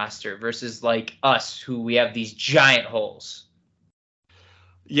have on the roster versus like us, who we have these giant holes?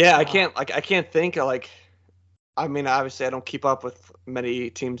 Yeah, I can't think of like. I mean, obviously, I don't keep up with many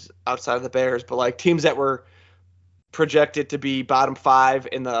teams outside of the Bears, but like teams that were projected to be bottom 5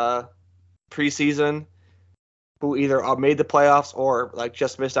 in the preseason, who either made the playoffs or like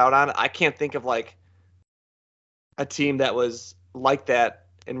just missed out on it. I can't think of like a team that was like that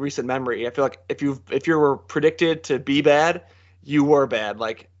in recent memory. I feel like if you were predicted to be bad, you were bad,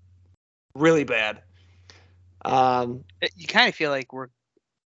 like really bad. You kind of feel like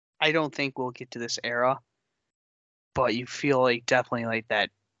I don't think we'll get to this era, but you feel like definitely like that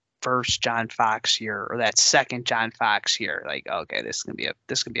first John Fox year or that second John Fox year. Like, okay, this can be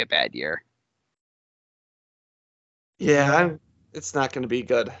a bad year. Yeah, it's not going to be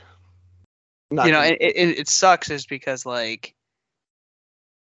good. It sucks is because like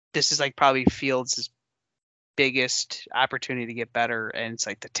this is like probably Fields' biggest opportunity to get better, and it's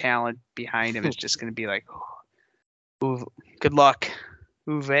like the talent behind him is just going to be like, ooh, good luck,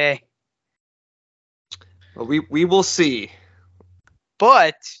 Uwe. Well, we will see.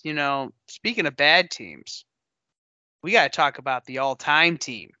 But speaking of bad teams, we got to talk about the all-time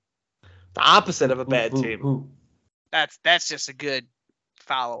team. The opposite of a bad team. That's just a good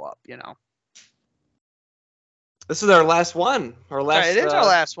follow-up, This is our last one. It is our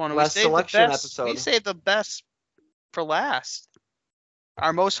last one. Last selection episode. We saved the best for last.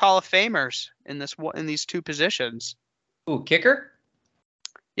 Our most Hall of Famers in these 2 positions. Ooh, kicker?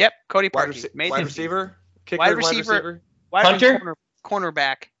 Yep, Cody Wide Parkey. Wide receiver? Kicker, wide receiver. Punter?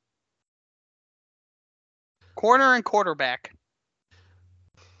 Cornerback. Corner and quarterback.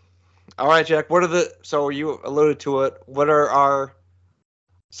 All right, Jack. So you alluded to it. What are our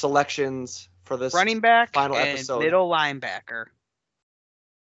selections for this running back final and episode? Middle linebacker.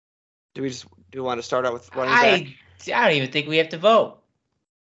 Do we want to start out with running back? I don't even think we have to vote.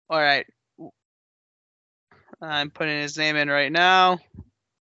 All right. I'm putting his name in right now.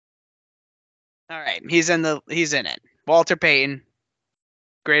 All right, he's in it. Walter Payton,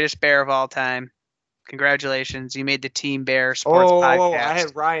 greatest Bear of all time. Congratulations, you made the Team Bear Sports Podcast. I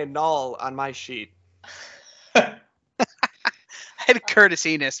had Ryan Nall on my sheet. I had Curtis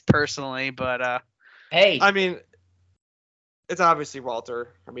Enis personally, but hey, I mean, it's obviously Walter.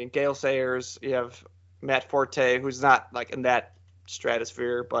 I mean, Gale Sayers. You have Matt Forte, who's not like in that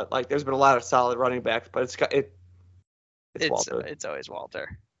stratosphere, but like there's been a lot of solid running backs. But it's Walter. It's always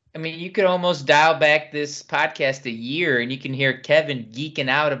Walter. I mean, you could almost dial back this podcast a year and you can hear Kevin geeking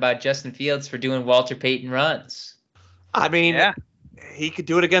out about Justin Fields for doing Walter Payton runs. I mean, yeah. He could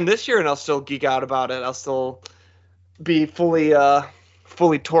do it again this year and I'll still geek out about it. I'll still be fully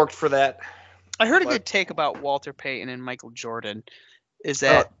torqued for that. I heard a good take about Walter Payton and Michael Jordan is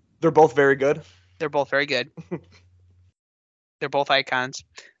that they're both very good. They're both very good. They're both icons.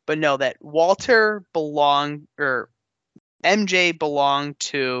 But no, that MJ belonged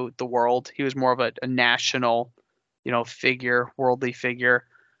to the world. He was more of a national, figure, worldly figure.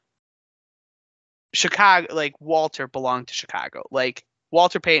 Chicago, like Walter belonged to Chicago. Like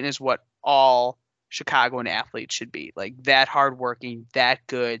Walter Payton is what all Chicagoan athletes should be. Like that hardworking, that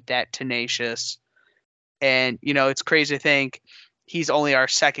good, that tenacious. And, it's crazy to think he's only our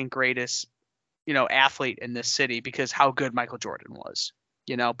second greatest, athlete in this city because how good Michael Jordan was,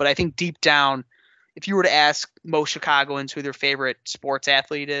 But I think deep down, if you were to ask most Chicagoans who their favorite sports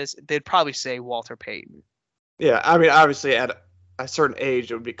athlete is, they'd probably say Walter Payton. Yeah, I mean, obviously at a certain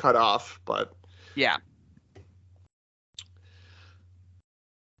age it would be cut off, but Yeah.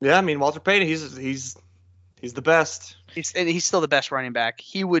 yeah, I mean Walter Payton, he's the best. He's still the best running back.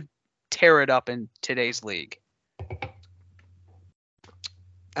 He would tear it up in today's league.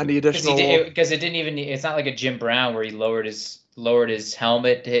 And the additional because it's not like a Jim Brown where he lowered his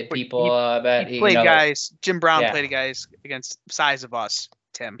helmet to hit people. He played guys. Jim Brown played guys against size of us,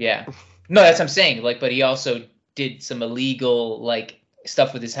 Tim. Yeah. No, that's what I'm saying. Like, but he also did some illegal like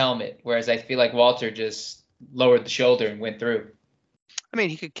stuff with his helmet, whereas I feel like Walter just lowered the shoulder and went through. I mean,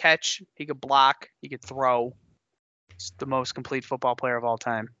 he could catch, he could block, he could throw. He's the most complete football player of all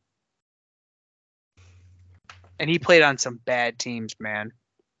time. And he played on some bad teams, man.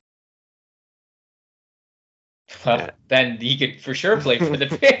 Then he could for sure play for the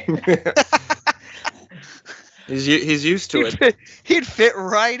Bears. He's used to it. He'd fit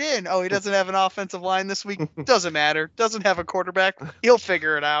right in. Oh, he doesn't have an offensive line this week. Doesn't matter. Doesn't have a quarterback. He'll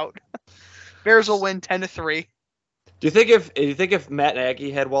figure it out. Bears will win 10-3. Do you think if Matt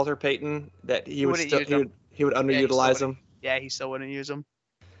Nagy had Walter Payton that he would underutilize him? Yeah, he still wouldn't use him.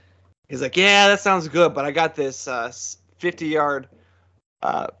 He's like, yeah, that sounds good, but I got this 50-yard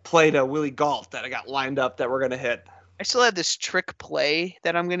play to Willie Golf that I got lined up that we're gonna hit. I still have this trick play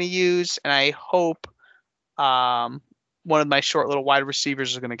that I'm gonna use, and I hope one of my short little wide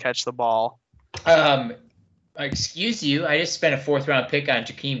receivers is gonna catch the ball. Excuse you, I just spent a 4th round pick on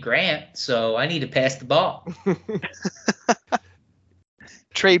Jakeem Grant, so I need to pass the ball.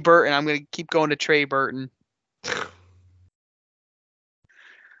 Trey Burton. I'm going to keep going to Trey Burton. All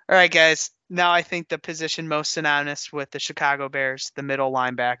right, guys. Now I think the position most synonymous with the Chicago Bears, the middle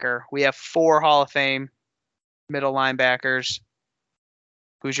linebacker. We have 4 Hall of Fame middle linebackers.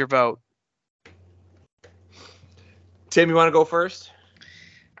 Who's your vote? Tim, you want to go first?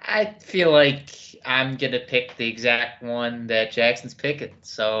 I feel like I'm going to pick the exact one that Jackson's picking.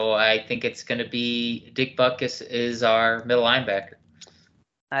 So I think it's going to be Dick Butkus is our middle linebacker.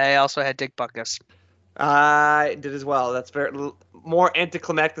 I also had Dick Butkus. I did as well. That's very more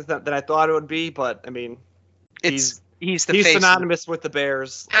anticlimactic than I thought it would be, but I mean, he's synonymous with the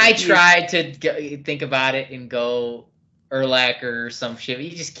Bears. I tried to think about it and go Urlacher or some shit.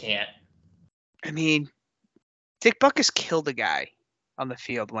 You just can't. I mean, Dick Butkus killed a guy on the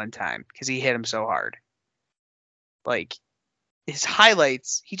field one time because he hit him so hard. Like, his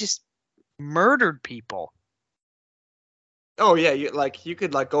highlights, he just murdered people. Oh yeah, you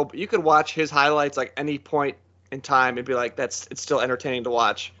could watch his highlights like any point in time and be like, it's still entertaining to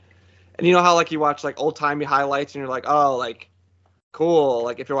watch. And you know how like you watch like old timey highlights and you're like, oh, like cool.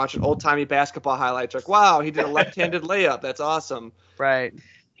 Like if you're watching old timey basketball highlights, like wow, he did a left-handed layup. That's awesome. Right.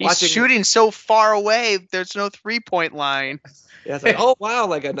 He's shooting so far away. There's no 3-point line. Yeah, it's like, oh wow,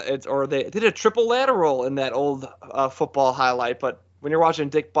 like or they did a triple lateral in that old football highlight. But when you're watching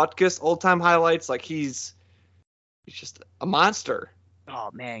Dick Butkus old time highlights, like he's just a monster. Oh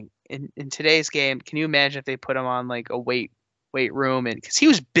man, in today's game, can you imagine if they put him on like a weight room, and because he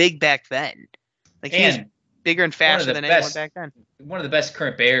was big back then, like he was bigger and faster than anyone back then. One of the best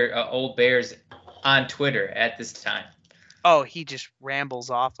current old Bears on Twitter at this time. Oh, he just rambles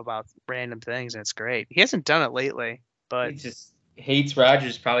off about random things, and it's great. He hasn't done it lately, but he just hates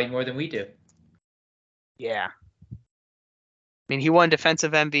Rodgers probably more than we do. Yeah. I mean, he won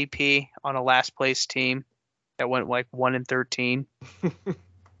defensive MVP on a last place team that went like 1-13.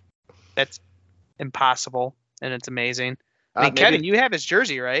 That's impossible, and it's amazing. I mean, Kevin, you have his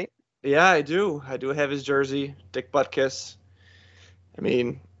jersey, right? Yeah, I do. I do have his jersey, Dick Butkus. I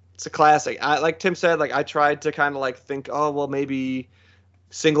mean, it's a classic. Like Tim said, like I tried to kind of like think, oh well, maybe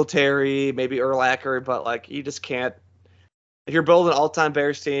Singletary, maybe Urlacher, but like you just can't. If you're building an all-time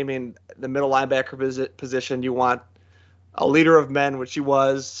Bears team in the middle linebacker position, you want a leader of men, which he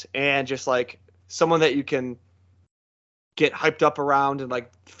was, and just like someone that you can get hyped up around and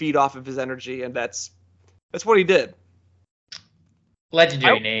like feed off of his energy, and that's what he did.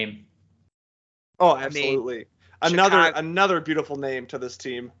 Legendary name. Oh, absolutely. Another beautiful name to this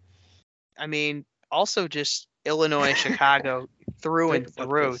team. I mean, also just Illinois, Chicago through and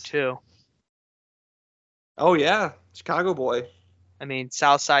through too. Oh yeah, Chicago boy. I mean,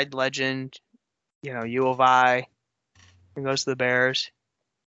 Southside legend. You know, U of I. He goes to the Bears.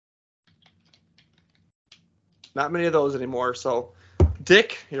 Not many of those anymore. So,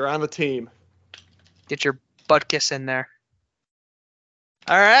 Dick, you're on the team. Get your Butkus in there.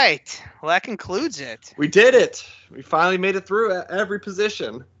 All right. Well, that concludes it. We did it. We finally made it through every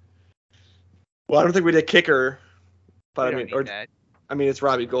position. Well, I don't think we did kicker, but I mean, it's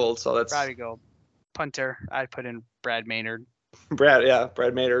Robbie Gould, so that's Robbie Gould. Punter, I'd put in Brad Maynard. Brad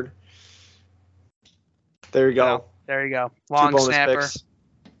Maynard. There you go. So, there you go. Two Long bonus snapper. picks.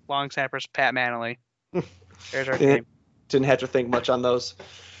 Long snappers, Pat Manley. There's our team. Didn't have to think much on those.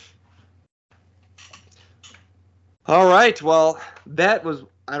 All right. Well, that was,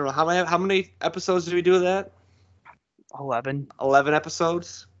 I don't know, how many episodes did we do of that? 11. 11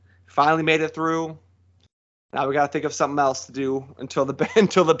 episodes. Finally made it through. Now we got to think of something else to do until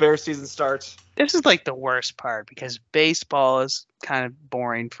the Bear season starts. This is like the worst part because baseball is kind of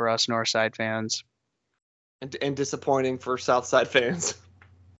boring for us Northside fans. And disappointing for Southside fans.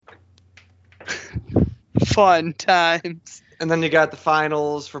 Fun times. And then you got the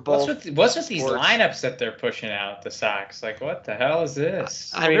finals for both. What's with these sports. lineups that they're pushing out, the Sox? Like, what the hell is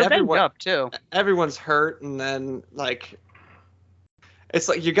this? I mean, They're banged up too. everyone's hurt, and then like it's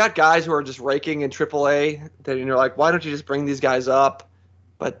like you got guys who are just raking in AAA. That you're like, why don't you just bring these guys up?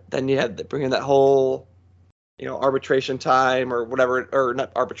 But then you had to bring in that whole, arbitration time or whatever, or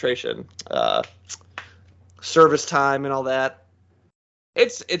not arbitration, service time and all that.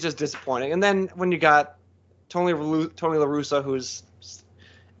 It's just disappointing. And then when you got Tony La Russa, who's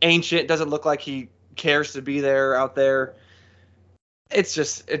ancient, doesn't look like he cares to be there out there. It's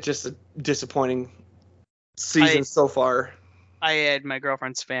just a disappointing season so far. I had my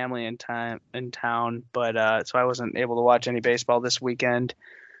girlfriend's family in town, but so I wasn't able to watch any baseball this weekend.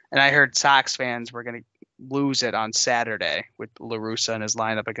 And I heard Sox fans were going to lose it on Saturday with La Russa and his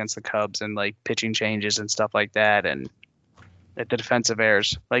lineup against the Cubs and like pitching changes and stuff like that. And at the defensive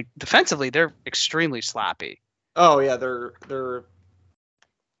errors, like defensively, they're extremely sloppy. Oh yeah, they're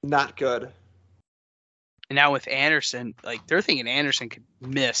not good. And now with Anderson, like they're thinking Anderson could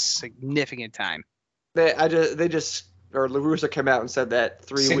miss significant time. La Russa came out and said that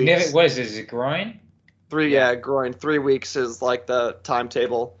 3 weeks. What is it? Is it groin? Groin. 3 weeks is like the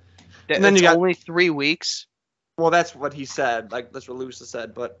timetable. And then you got only 3 weeks. Well, that's what he said. Like that's what Lusa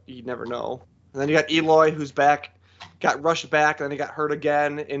said, but you never know. And then you got Eloy, who's back, got rushed back, and then he got hurt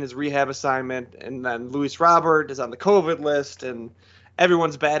again in his rehab assignment. And then Luis Robert is on the COVID list, and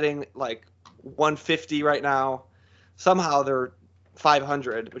everyone's batting like 150 right now. Somehow they're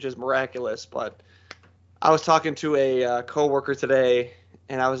 500, which is miraculous. But I was talking to a coworker today,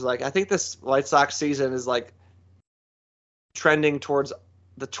 and I was like, I think this White Sox season is like trending towards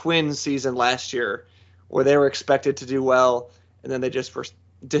the Twins season last year, where they were expected to do well, and then they just were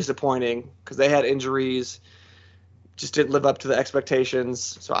disappointing because they had injuries, just didn't live up to the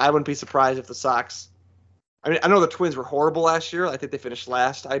expectations. So I wouldn't be surprised if the Sox, I mean, I know the Twins were horrible last year. I think they finished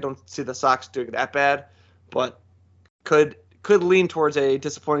last. I don't see the Sox doing that bad, but could lean towards a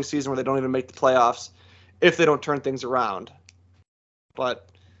disappointing season where they don't even make the playoffs if they don't turn things around. But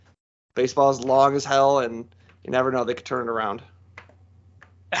baseball is long as hell, and you never know, they could turn it around.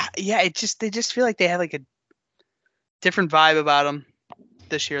 Yeah, they just feel like they have like a different vibe about them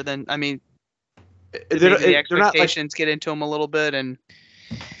this year than, I mean, the expectations get into them a little bit, and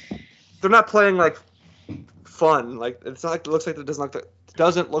they're not playing like fun. Like it's not like, it looks like it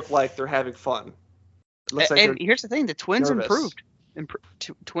doesn't look like they're having fun. It looks like and here's the thing: the Twins improved.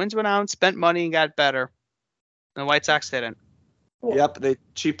 Twins went out and spent money and got better. The White Sox didn't. Yep, they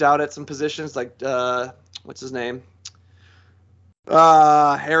cheaped out at some positions like what's his name?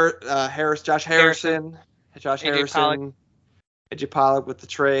 Josh Harrison, AJ Pollock with the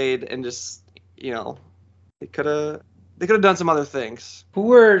trade, and just they could have done some other things. Who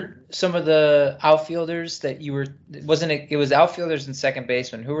were some of the outfielders that you were? It was outfielders and second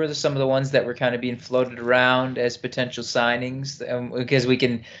baseman. Who were some of the ones that were kind of being floated around as potential signings? Because we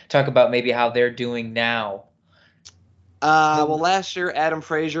can talk about maybe how they're doing now. Well, last year Adam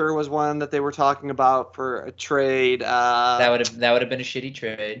Frazier was one that they were talking about for a trade. That would have been a shitty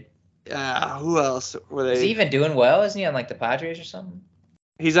trade. Who else were they? Is he even doing well? Isn't he on like the Padres or something?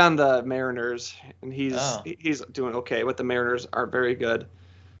 He's on the Mariners, and he's doing okay, but the Mariners aren't very good.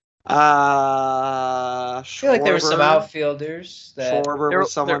 I feel like there were some outfielders that Schwarber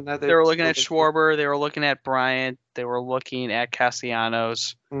was someone that they were looking at. Schwarber, they were looking at Bryant, they were looking at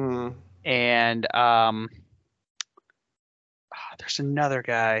Castellanos, and there's another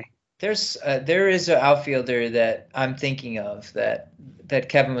guy. There is an outfielder that I'm thinking of that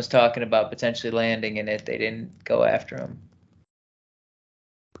Kevin was talking about potentially landing in it. They didn't go after him.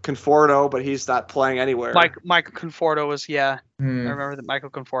 Conforto, but he's not playing anywhere. Michael Conforto was, I remember that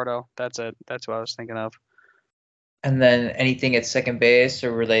Michael Conforto. That's it. That's what I was thinking of. And then anything at second base,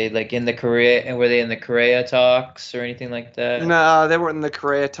 or were they like in the Correa? And were they in the Correa talks or anything like that? No, they weren't in the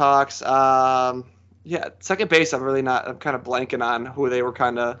Correa talks. Second base. I'm kind of blanking on who they were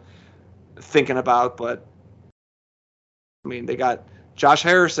kind of thinking about, but I mean, they got Josh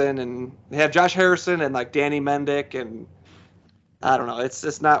Harrison, and they have Josh Harrison and like Danny Mendick, and I don't know.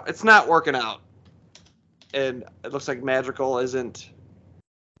 It's not working out. and it looks like Madrigal isn't.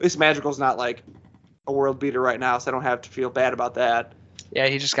 At least Madrigal's not like a world beater right now, so I don't have to feel bad about that. Yeah,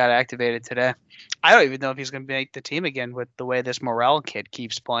 he just got activated today. I don't even know if he's going to make the team again with the way this Morel kid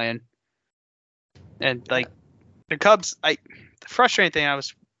keeps playing. And like the Cubs, the frustrating thing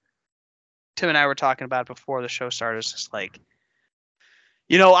Tim and I were talking about before the show started is just like,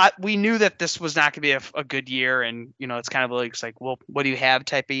 we knew that this was not going to be a good year, and it's kind of like, it's like, well, what do you have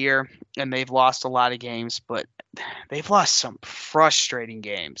type of year? And they've lost a lot of games, but they've lost some frustrating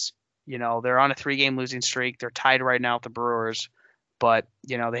games. They're on a 3-game losing streak. They're tied right now with the Brewers, but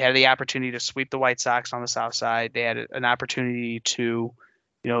they had the opportunity to sweep the White Sox on the south side. They had an opportunity to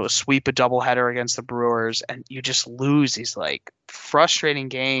sweep a doubleheader against the Brewers, and you just lose these like frustrating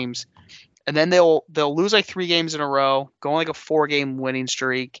games. And then they'll lose like 3 games in a row, go on like a 4-game winning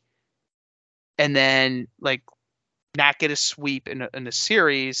streak, and then like not get a sweep in a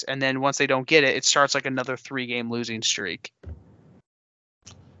series. And then once they don't get it, it starts like another 3-game losing streak.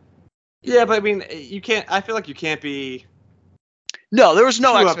 Yeah, but I mean, you can't. I feel like you can't be. No, there was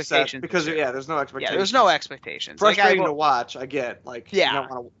no expectations because there's no expectations. Yeah, there's no expectations. Frustrating to watch. I get you don't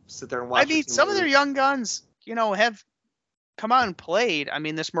want to sit there and watch. I mean, some of their young guns, have come out and played. I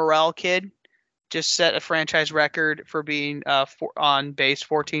mean, this Morel kid just set a franchise record for being on base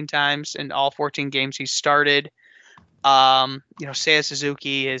 14 times in all 14 games he started. Seiya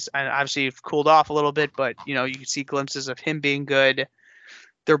Suzuki is obviously cooled off a little bit, but you can see glimpses of him being good.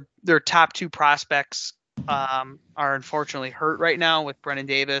 Their top 2 prospects are unfortunately hurt right now with Brennan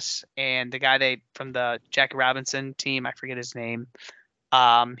Davis and the guy from the Jackie Robinson team. I forget his name.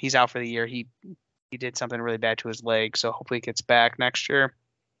 He's out for the year. He did something really bad to his leg, so hopefully he gets back next year.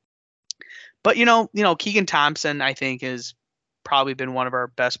 But Keegan Thompson, I think, has probably been one of our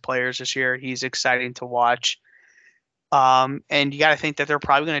best players this year. He's exciting to watch. And you got to think that they're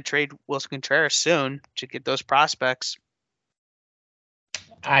probably going to trade Wilson Contreras soon to get those prospects.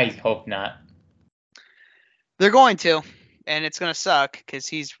 I hope not. They're going to, and it's going to suck because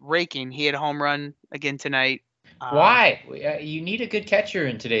he's raking. He had a home run again tonight. Why? You need a good catcher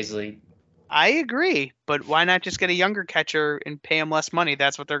in today's league. I agree, but why not just get a younger catcher and pay him less money?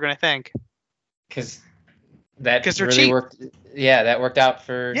 That's what they're going to think. Because that they're really cheap. Worked. Yeah, that worked out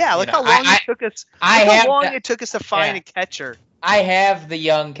for. Yeah, look how long it took us. It took us to find a catcher. I have the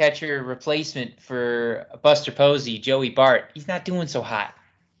young catcher replacement for Buster Posey, Joey Bart. He's not doing so hot.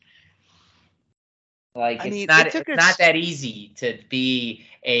 It's not that easy to be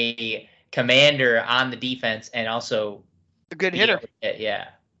a commander on the defense and also a good hitter. Yeah.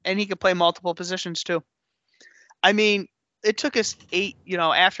 And he could play multiple positions too. I mean, it took us 8,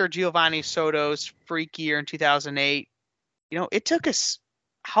 after Giovanni Soto's freak year in 2008, it took us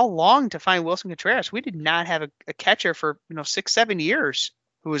how long to find Wilson Contreras? We did not have a catcher for, 6-7 years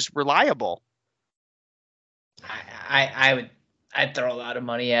who was reliable. I'd throw a lot of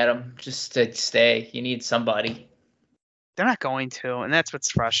money at him just to stay. You need somebody. They're not going to, and that's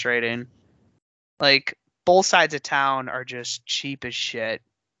what's frustrating. Like, both sides of town are just cheap as shit.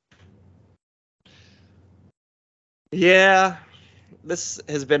 Yeah, this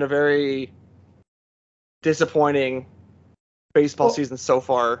has been a very disappointing baseball season so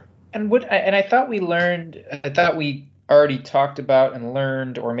far. And I thought we learned. I thought we already talked about and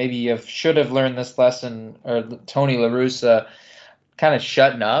learned, or maybe should have learned this lesson, or Tony La Russa kind of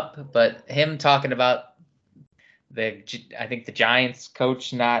shutting up, but him talking about I think the Giants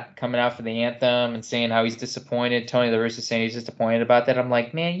coach not coming out for the anthem and saying how he's disappointed. Tony La Russa saying he's disappointed about that. I'm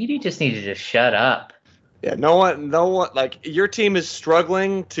like, man, you just need to just shut up. Yeah, no one, like, your team is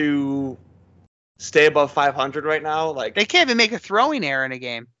struggling to stay above 500 right now. Like, they can't even make a throwing error in a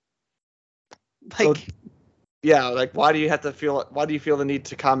game. Like, why do you feel the need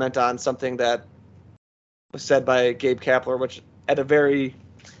to comment on something that was said by Gabe Kapler, which at a very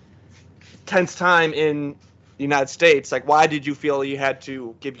tense time in the United States, like, why did you feel you had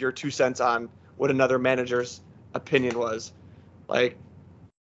to give your 2 cents on what another manager's opinion was? Like,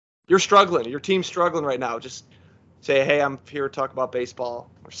 you're struggling. Your team's struggling right now. Just say, hey, I'm here to talk about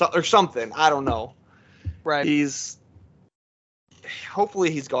baseball or something. I don't know. Right.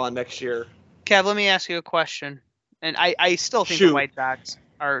 Hopefully he's gone next year. Kev, let me ask you a question. And I still think the White Sox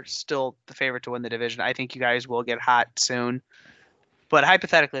are still the favorite to win the division. I think you guys will get hot soon. But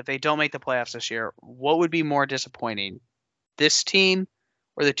hypothetically, if they don't make the playoffs this year, what would be more disappointing? This team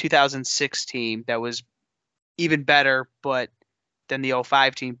or the 2006 team that was even better than the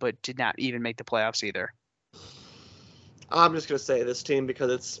 05 team, but did not even make the playoffs either? I'm just going to say this team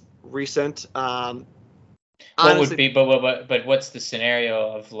because it's recent. What would be, but what's the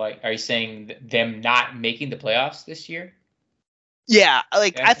scenario of, like, are you saying them not making the playoffs this year? Yeah,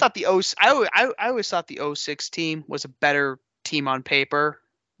 like Yeah. I thought I always thought the 06 team was a better team on paper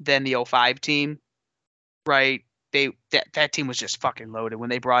than the 05 team, right? That team was just fucking loaded when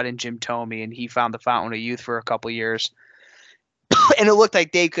they brought in Jim Thome and he found the fountain of youth for a couple years, and it looked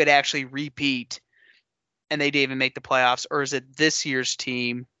like they could actually repeat, and they didn't even make the playoffs. Or is it this year's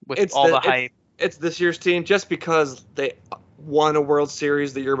team with the hype? It's this year's team just because they won a World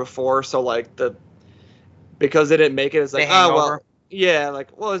Series the year before, so like because they didn't make it, it's like, oh well, yeah,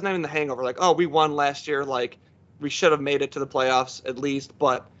 like, well, it's not even the hangover. Like, oh, we won last year, like we should have made it to the playoffs at least,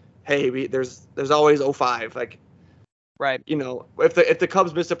 but hey, there's always 05. Like, right, you know, if the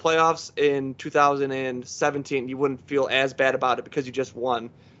Cubs missed the playoffs in 2017, you wouldn't feel as bad about it because you just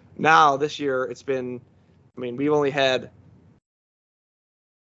won. Now this year, it's been, I mean, we've only had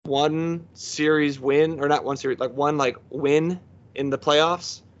one series win, or not one series, like one like win in the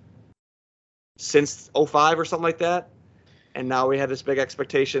playoffs since 05 or something like that. And now we have this big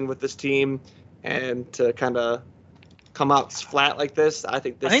expectation with this team, and to kind of come out flat like this, I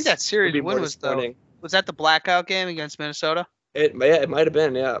think that series win was that the blackout game against Minnesota? It might have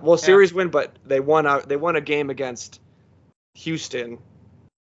been, yeah. Well, series win, but they won a game against Houston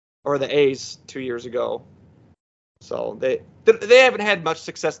or the A's 2 years ago. So they haven't had much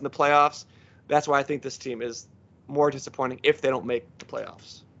success in the playoffs. That's why I think this team is more disappointing if they don't make the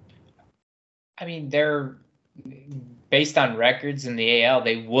playoffs. I mean, they're based on records in the AL,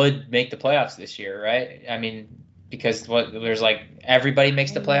 they would make the playoffs this year, right? I mean, because there's like everybody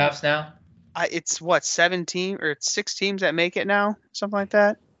makes the playoffs now. It's 7 teams or it's 6 teams that make it now, something like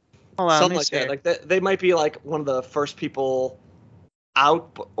that. Hold on, something like that. Like they might be like one of the first people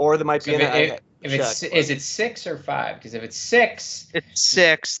out, or they might be in it. Is it 6 or 5? Because if it's 6, it's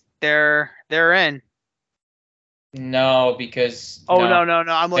 6. They're in. No, because no.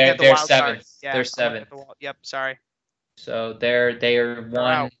 I'm looking at the wild card. Yeah, they're 7th. Yep, sorry. So they are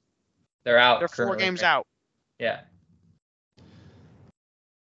one. Out. They're out. They're 4 games out. Yeah.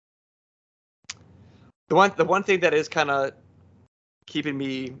 The one thing that is kind of keeping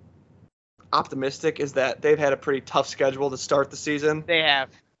me optimistic is that they've had a pretty tough schedule to start the season. They have,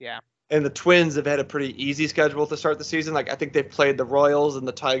 yeah. And the Twins have had a pretty easy schedule to start the season. Like, I think they've played the Royals and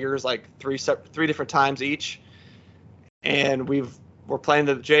the Tigers like three different times each. And we're playing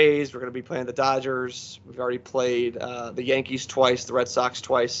the Jays. We're going to be playing the Dodgers. We've already played the Yankees twice, the Red Sox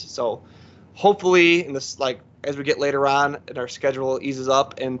twice. So hopefully, in this, like, as we get later on and our schedule eases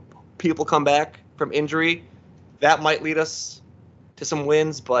up and people come back from injury, that might lead us to some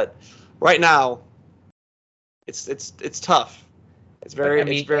wins. But right now, it's tough. It's very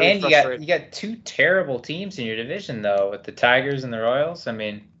frustrating. You got 2 terrible teams in your division though, with the Tigers and the Royals. I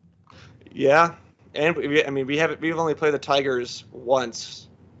mean, yeah, and we've only played the Tigers once,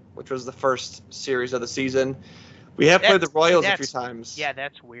 which was the first series of the season. We have played the Royals a few times. Yeah,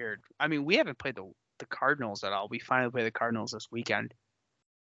 that's weird. I mean, we haven't played the Cardinals at all. We finally played the Cardinals this weekend.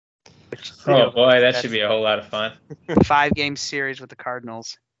 Boy, that should be a whole lot of fun. 5-game series with the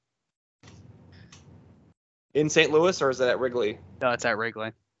Cardinals. In St. Louis, or is it at Wrigley? No, it's at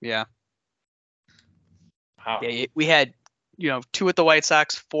Wrigley. Yeah. Wow. Yeah, we had 2 with the White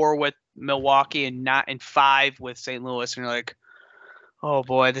Sox, 4 with Milwaukee, and 5 with St. Louis. And you're like, oh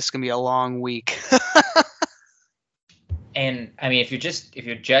boy, this is gonna be a long week. And I mean, if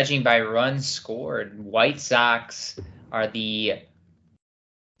you're judging by runs scored, White Sox are the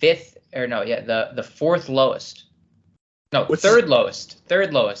 4th lowest. No, third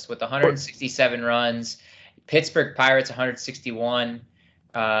lowest with 167 runs. Pittsburgh Pirates 161,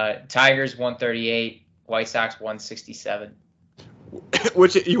 Tigers 138, White Sox 167.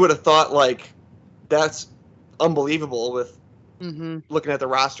 Which you would have thought, like, that's unbelievable with looking at the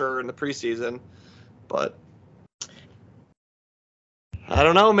roster in the preseason, but I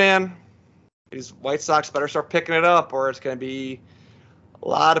don't know, man. These White Sox better start picking it up, or it's going to be a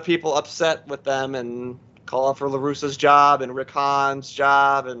lot of people upset with them and calling for La Russa's job and Rick Hahn's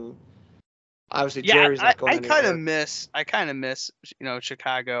job, and obviously Jerry's not going anywhere. I kind of miss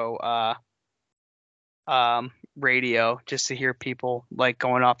Chicago radio, just to hear people like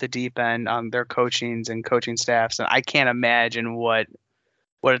going off the deep end on their coachings and coaching staffs, and I can't imagine what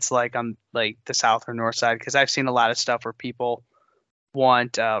it's like on like the south or north side, because I've seen a lot of stuff where people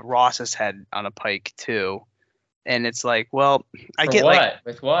want Ross's head on a pike too, and it's like, well, I get what? like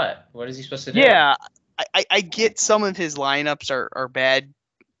With what? What is he supposed to do? Yeah, I get some of his lineups are bad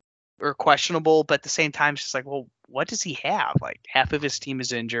or questionable, but at the same time, it's just like, well, what does he have? Like, half of his team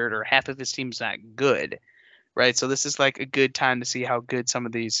is injured, or half of his team's not good, right? So this is like a good time to see how good some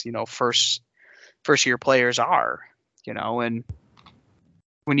of these, first year players are, and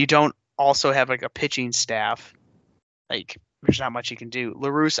when you don't also have like a pitching staff, like there's not much he can do. La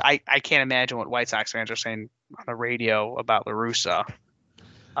Russa, I can't imagine what White Sox fans are saying on the radio about La Russa.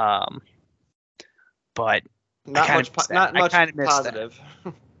 But not much positive.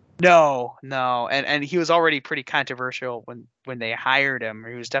 No, and he was already pretty controversial when they hired him.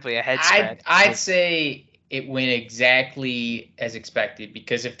 He was definitely a head scratch. I'd say it went exactly as expected,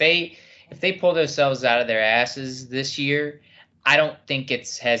 because if they pull themselves out of their asses this year, I don't think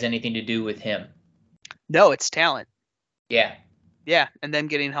it has anything to do with him. No, it's talent. Yeah. Yeah, and them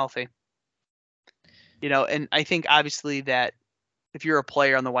getting healthy. And I think obviously that if you're a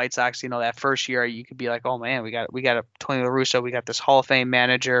player on the White Sox, that first year you could be like, oh man, we got a Tony La Russa, we got this Hall of Fame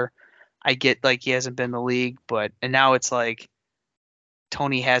manager. I get like he hasn't been in the league, and now it's like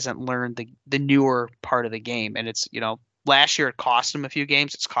Tony hasn't learned the newer part of the game, and it's last year it cost him a few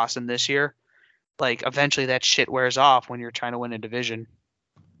games, it's cost him this year. Like eventually that shit wears off when you're trying to win a division.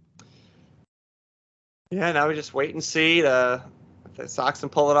 Yeah, now we just wait and see if the Sox can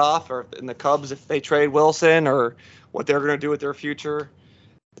pull it off, or in the Cubs if they trade Wilson, or what they're going to do with their future.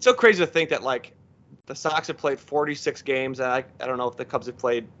 It's so crazy to think that like the Sox have played 46 games, and I don't know if the Cubs have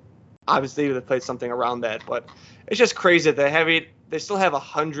played. Obviously, they played something around that, but it's just crazy that they still have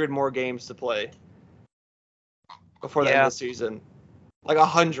 100 more games to play before the end of the season. Like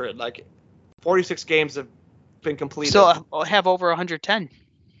 100, like 46 games have been completed. Still have over 110.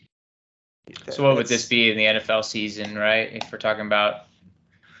 So what would this be in the NFL season, right? If we're talking about,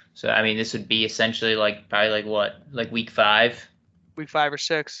 so I mean, this would be essentially like probably like what, like week 5? Week 5 or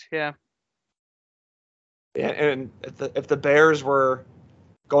 6, yeah. Yeah, and if the Bears were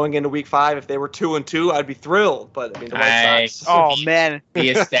going into week 5, if they were 2-2, I'd be thrilled. But I mean, the White Sox. Oh man, be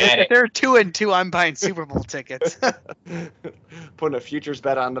ecstatic. If they're 2-2, I'm buying Super Bowl tickets. Putting a futures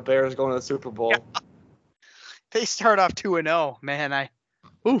bet on the Bears going to the Super Bowl. Yeah. They start off 2-0, man.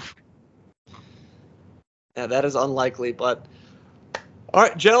 Oof. Yeah, that is unlikely. But all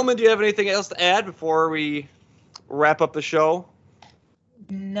right, gentlemen, do you have anything else to add before we wrap up the show?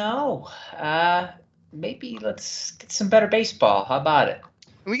 No. Maybe let's get some better baseball. How about it?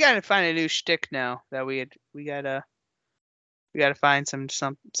 We gotta find a new shtick now. That we gotta find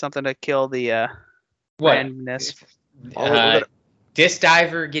something to kill the randomness. Disc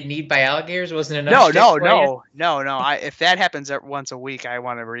diver get kneed by alligators wasn't enough. No. If that happens once a week, I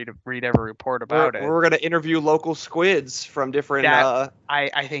want to read every report about it. We're gonna interview local squids from different.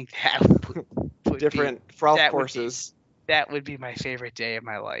 I think that would different frolf courses. That would be my favorite day of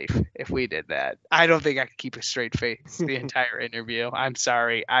my life if we did that. I don't think I could keep a straight face the entire interview. I'm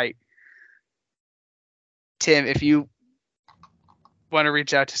sorry. Tim, if you want to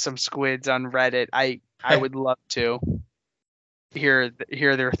reach out to some squids on Reddit, I would love to hear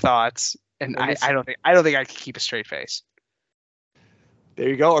their thoughts. And I don't think I could keep a straight face. There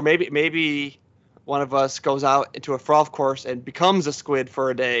you go. Or maybe one of us goes out into a frolf course and becomes a squid for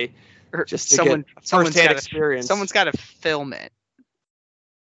a day. Just to get first-hand experience. Someone's got to film it.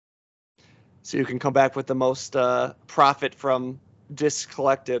 So you can come back with the most profit from discs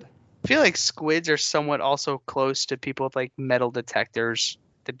collected. I feel like squids are somewhat also close to people with like metal detectors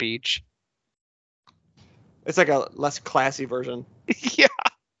at the beach. It's like a less classy version. Yeah.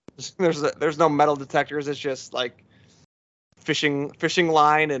 There's no metal detectors. It's just like fishing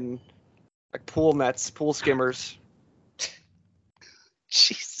line and like pool nets, pool skimmers.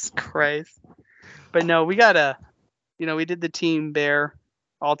 Jesus Christ. But no, we gotta, we did the Team Bear,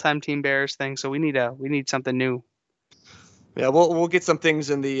 all-time Team Bears thing, so we need something new. Yeah, we'll get some things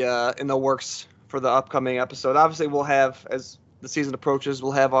in the works for the upcoming episode. Obviously, we'll have, as the season approaches,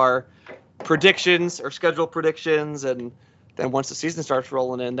 we'll have our predictions, our scheduled predictions, and then once the season starts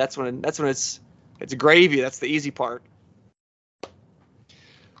rolling in, that's when it's gravy. That's the easy part.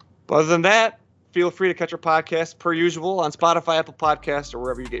 But other than that, feel free to catch our podcast per usual on Spotify, Apple Podcasts, or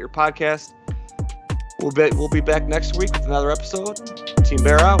wherever you get your podcast. We'll be back next week with another episode. Team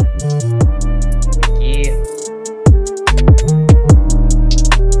Bear out. Yeah.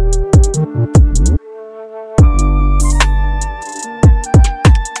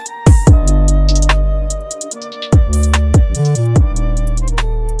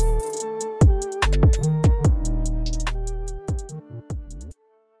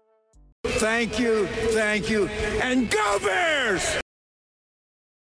 Thank you, and go Bears!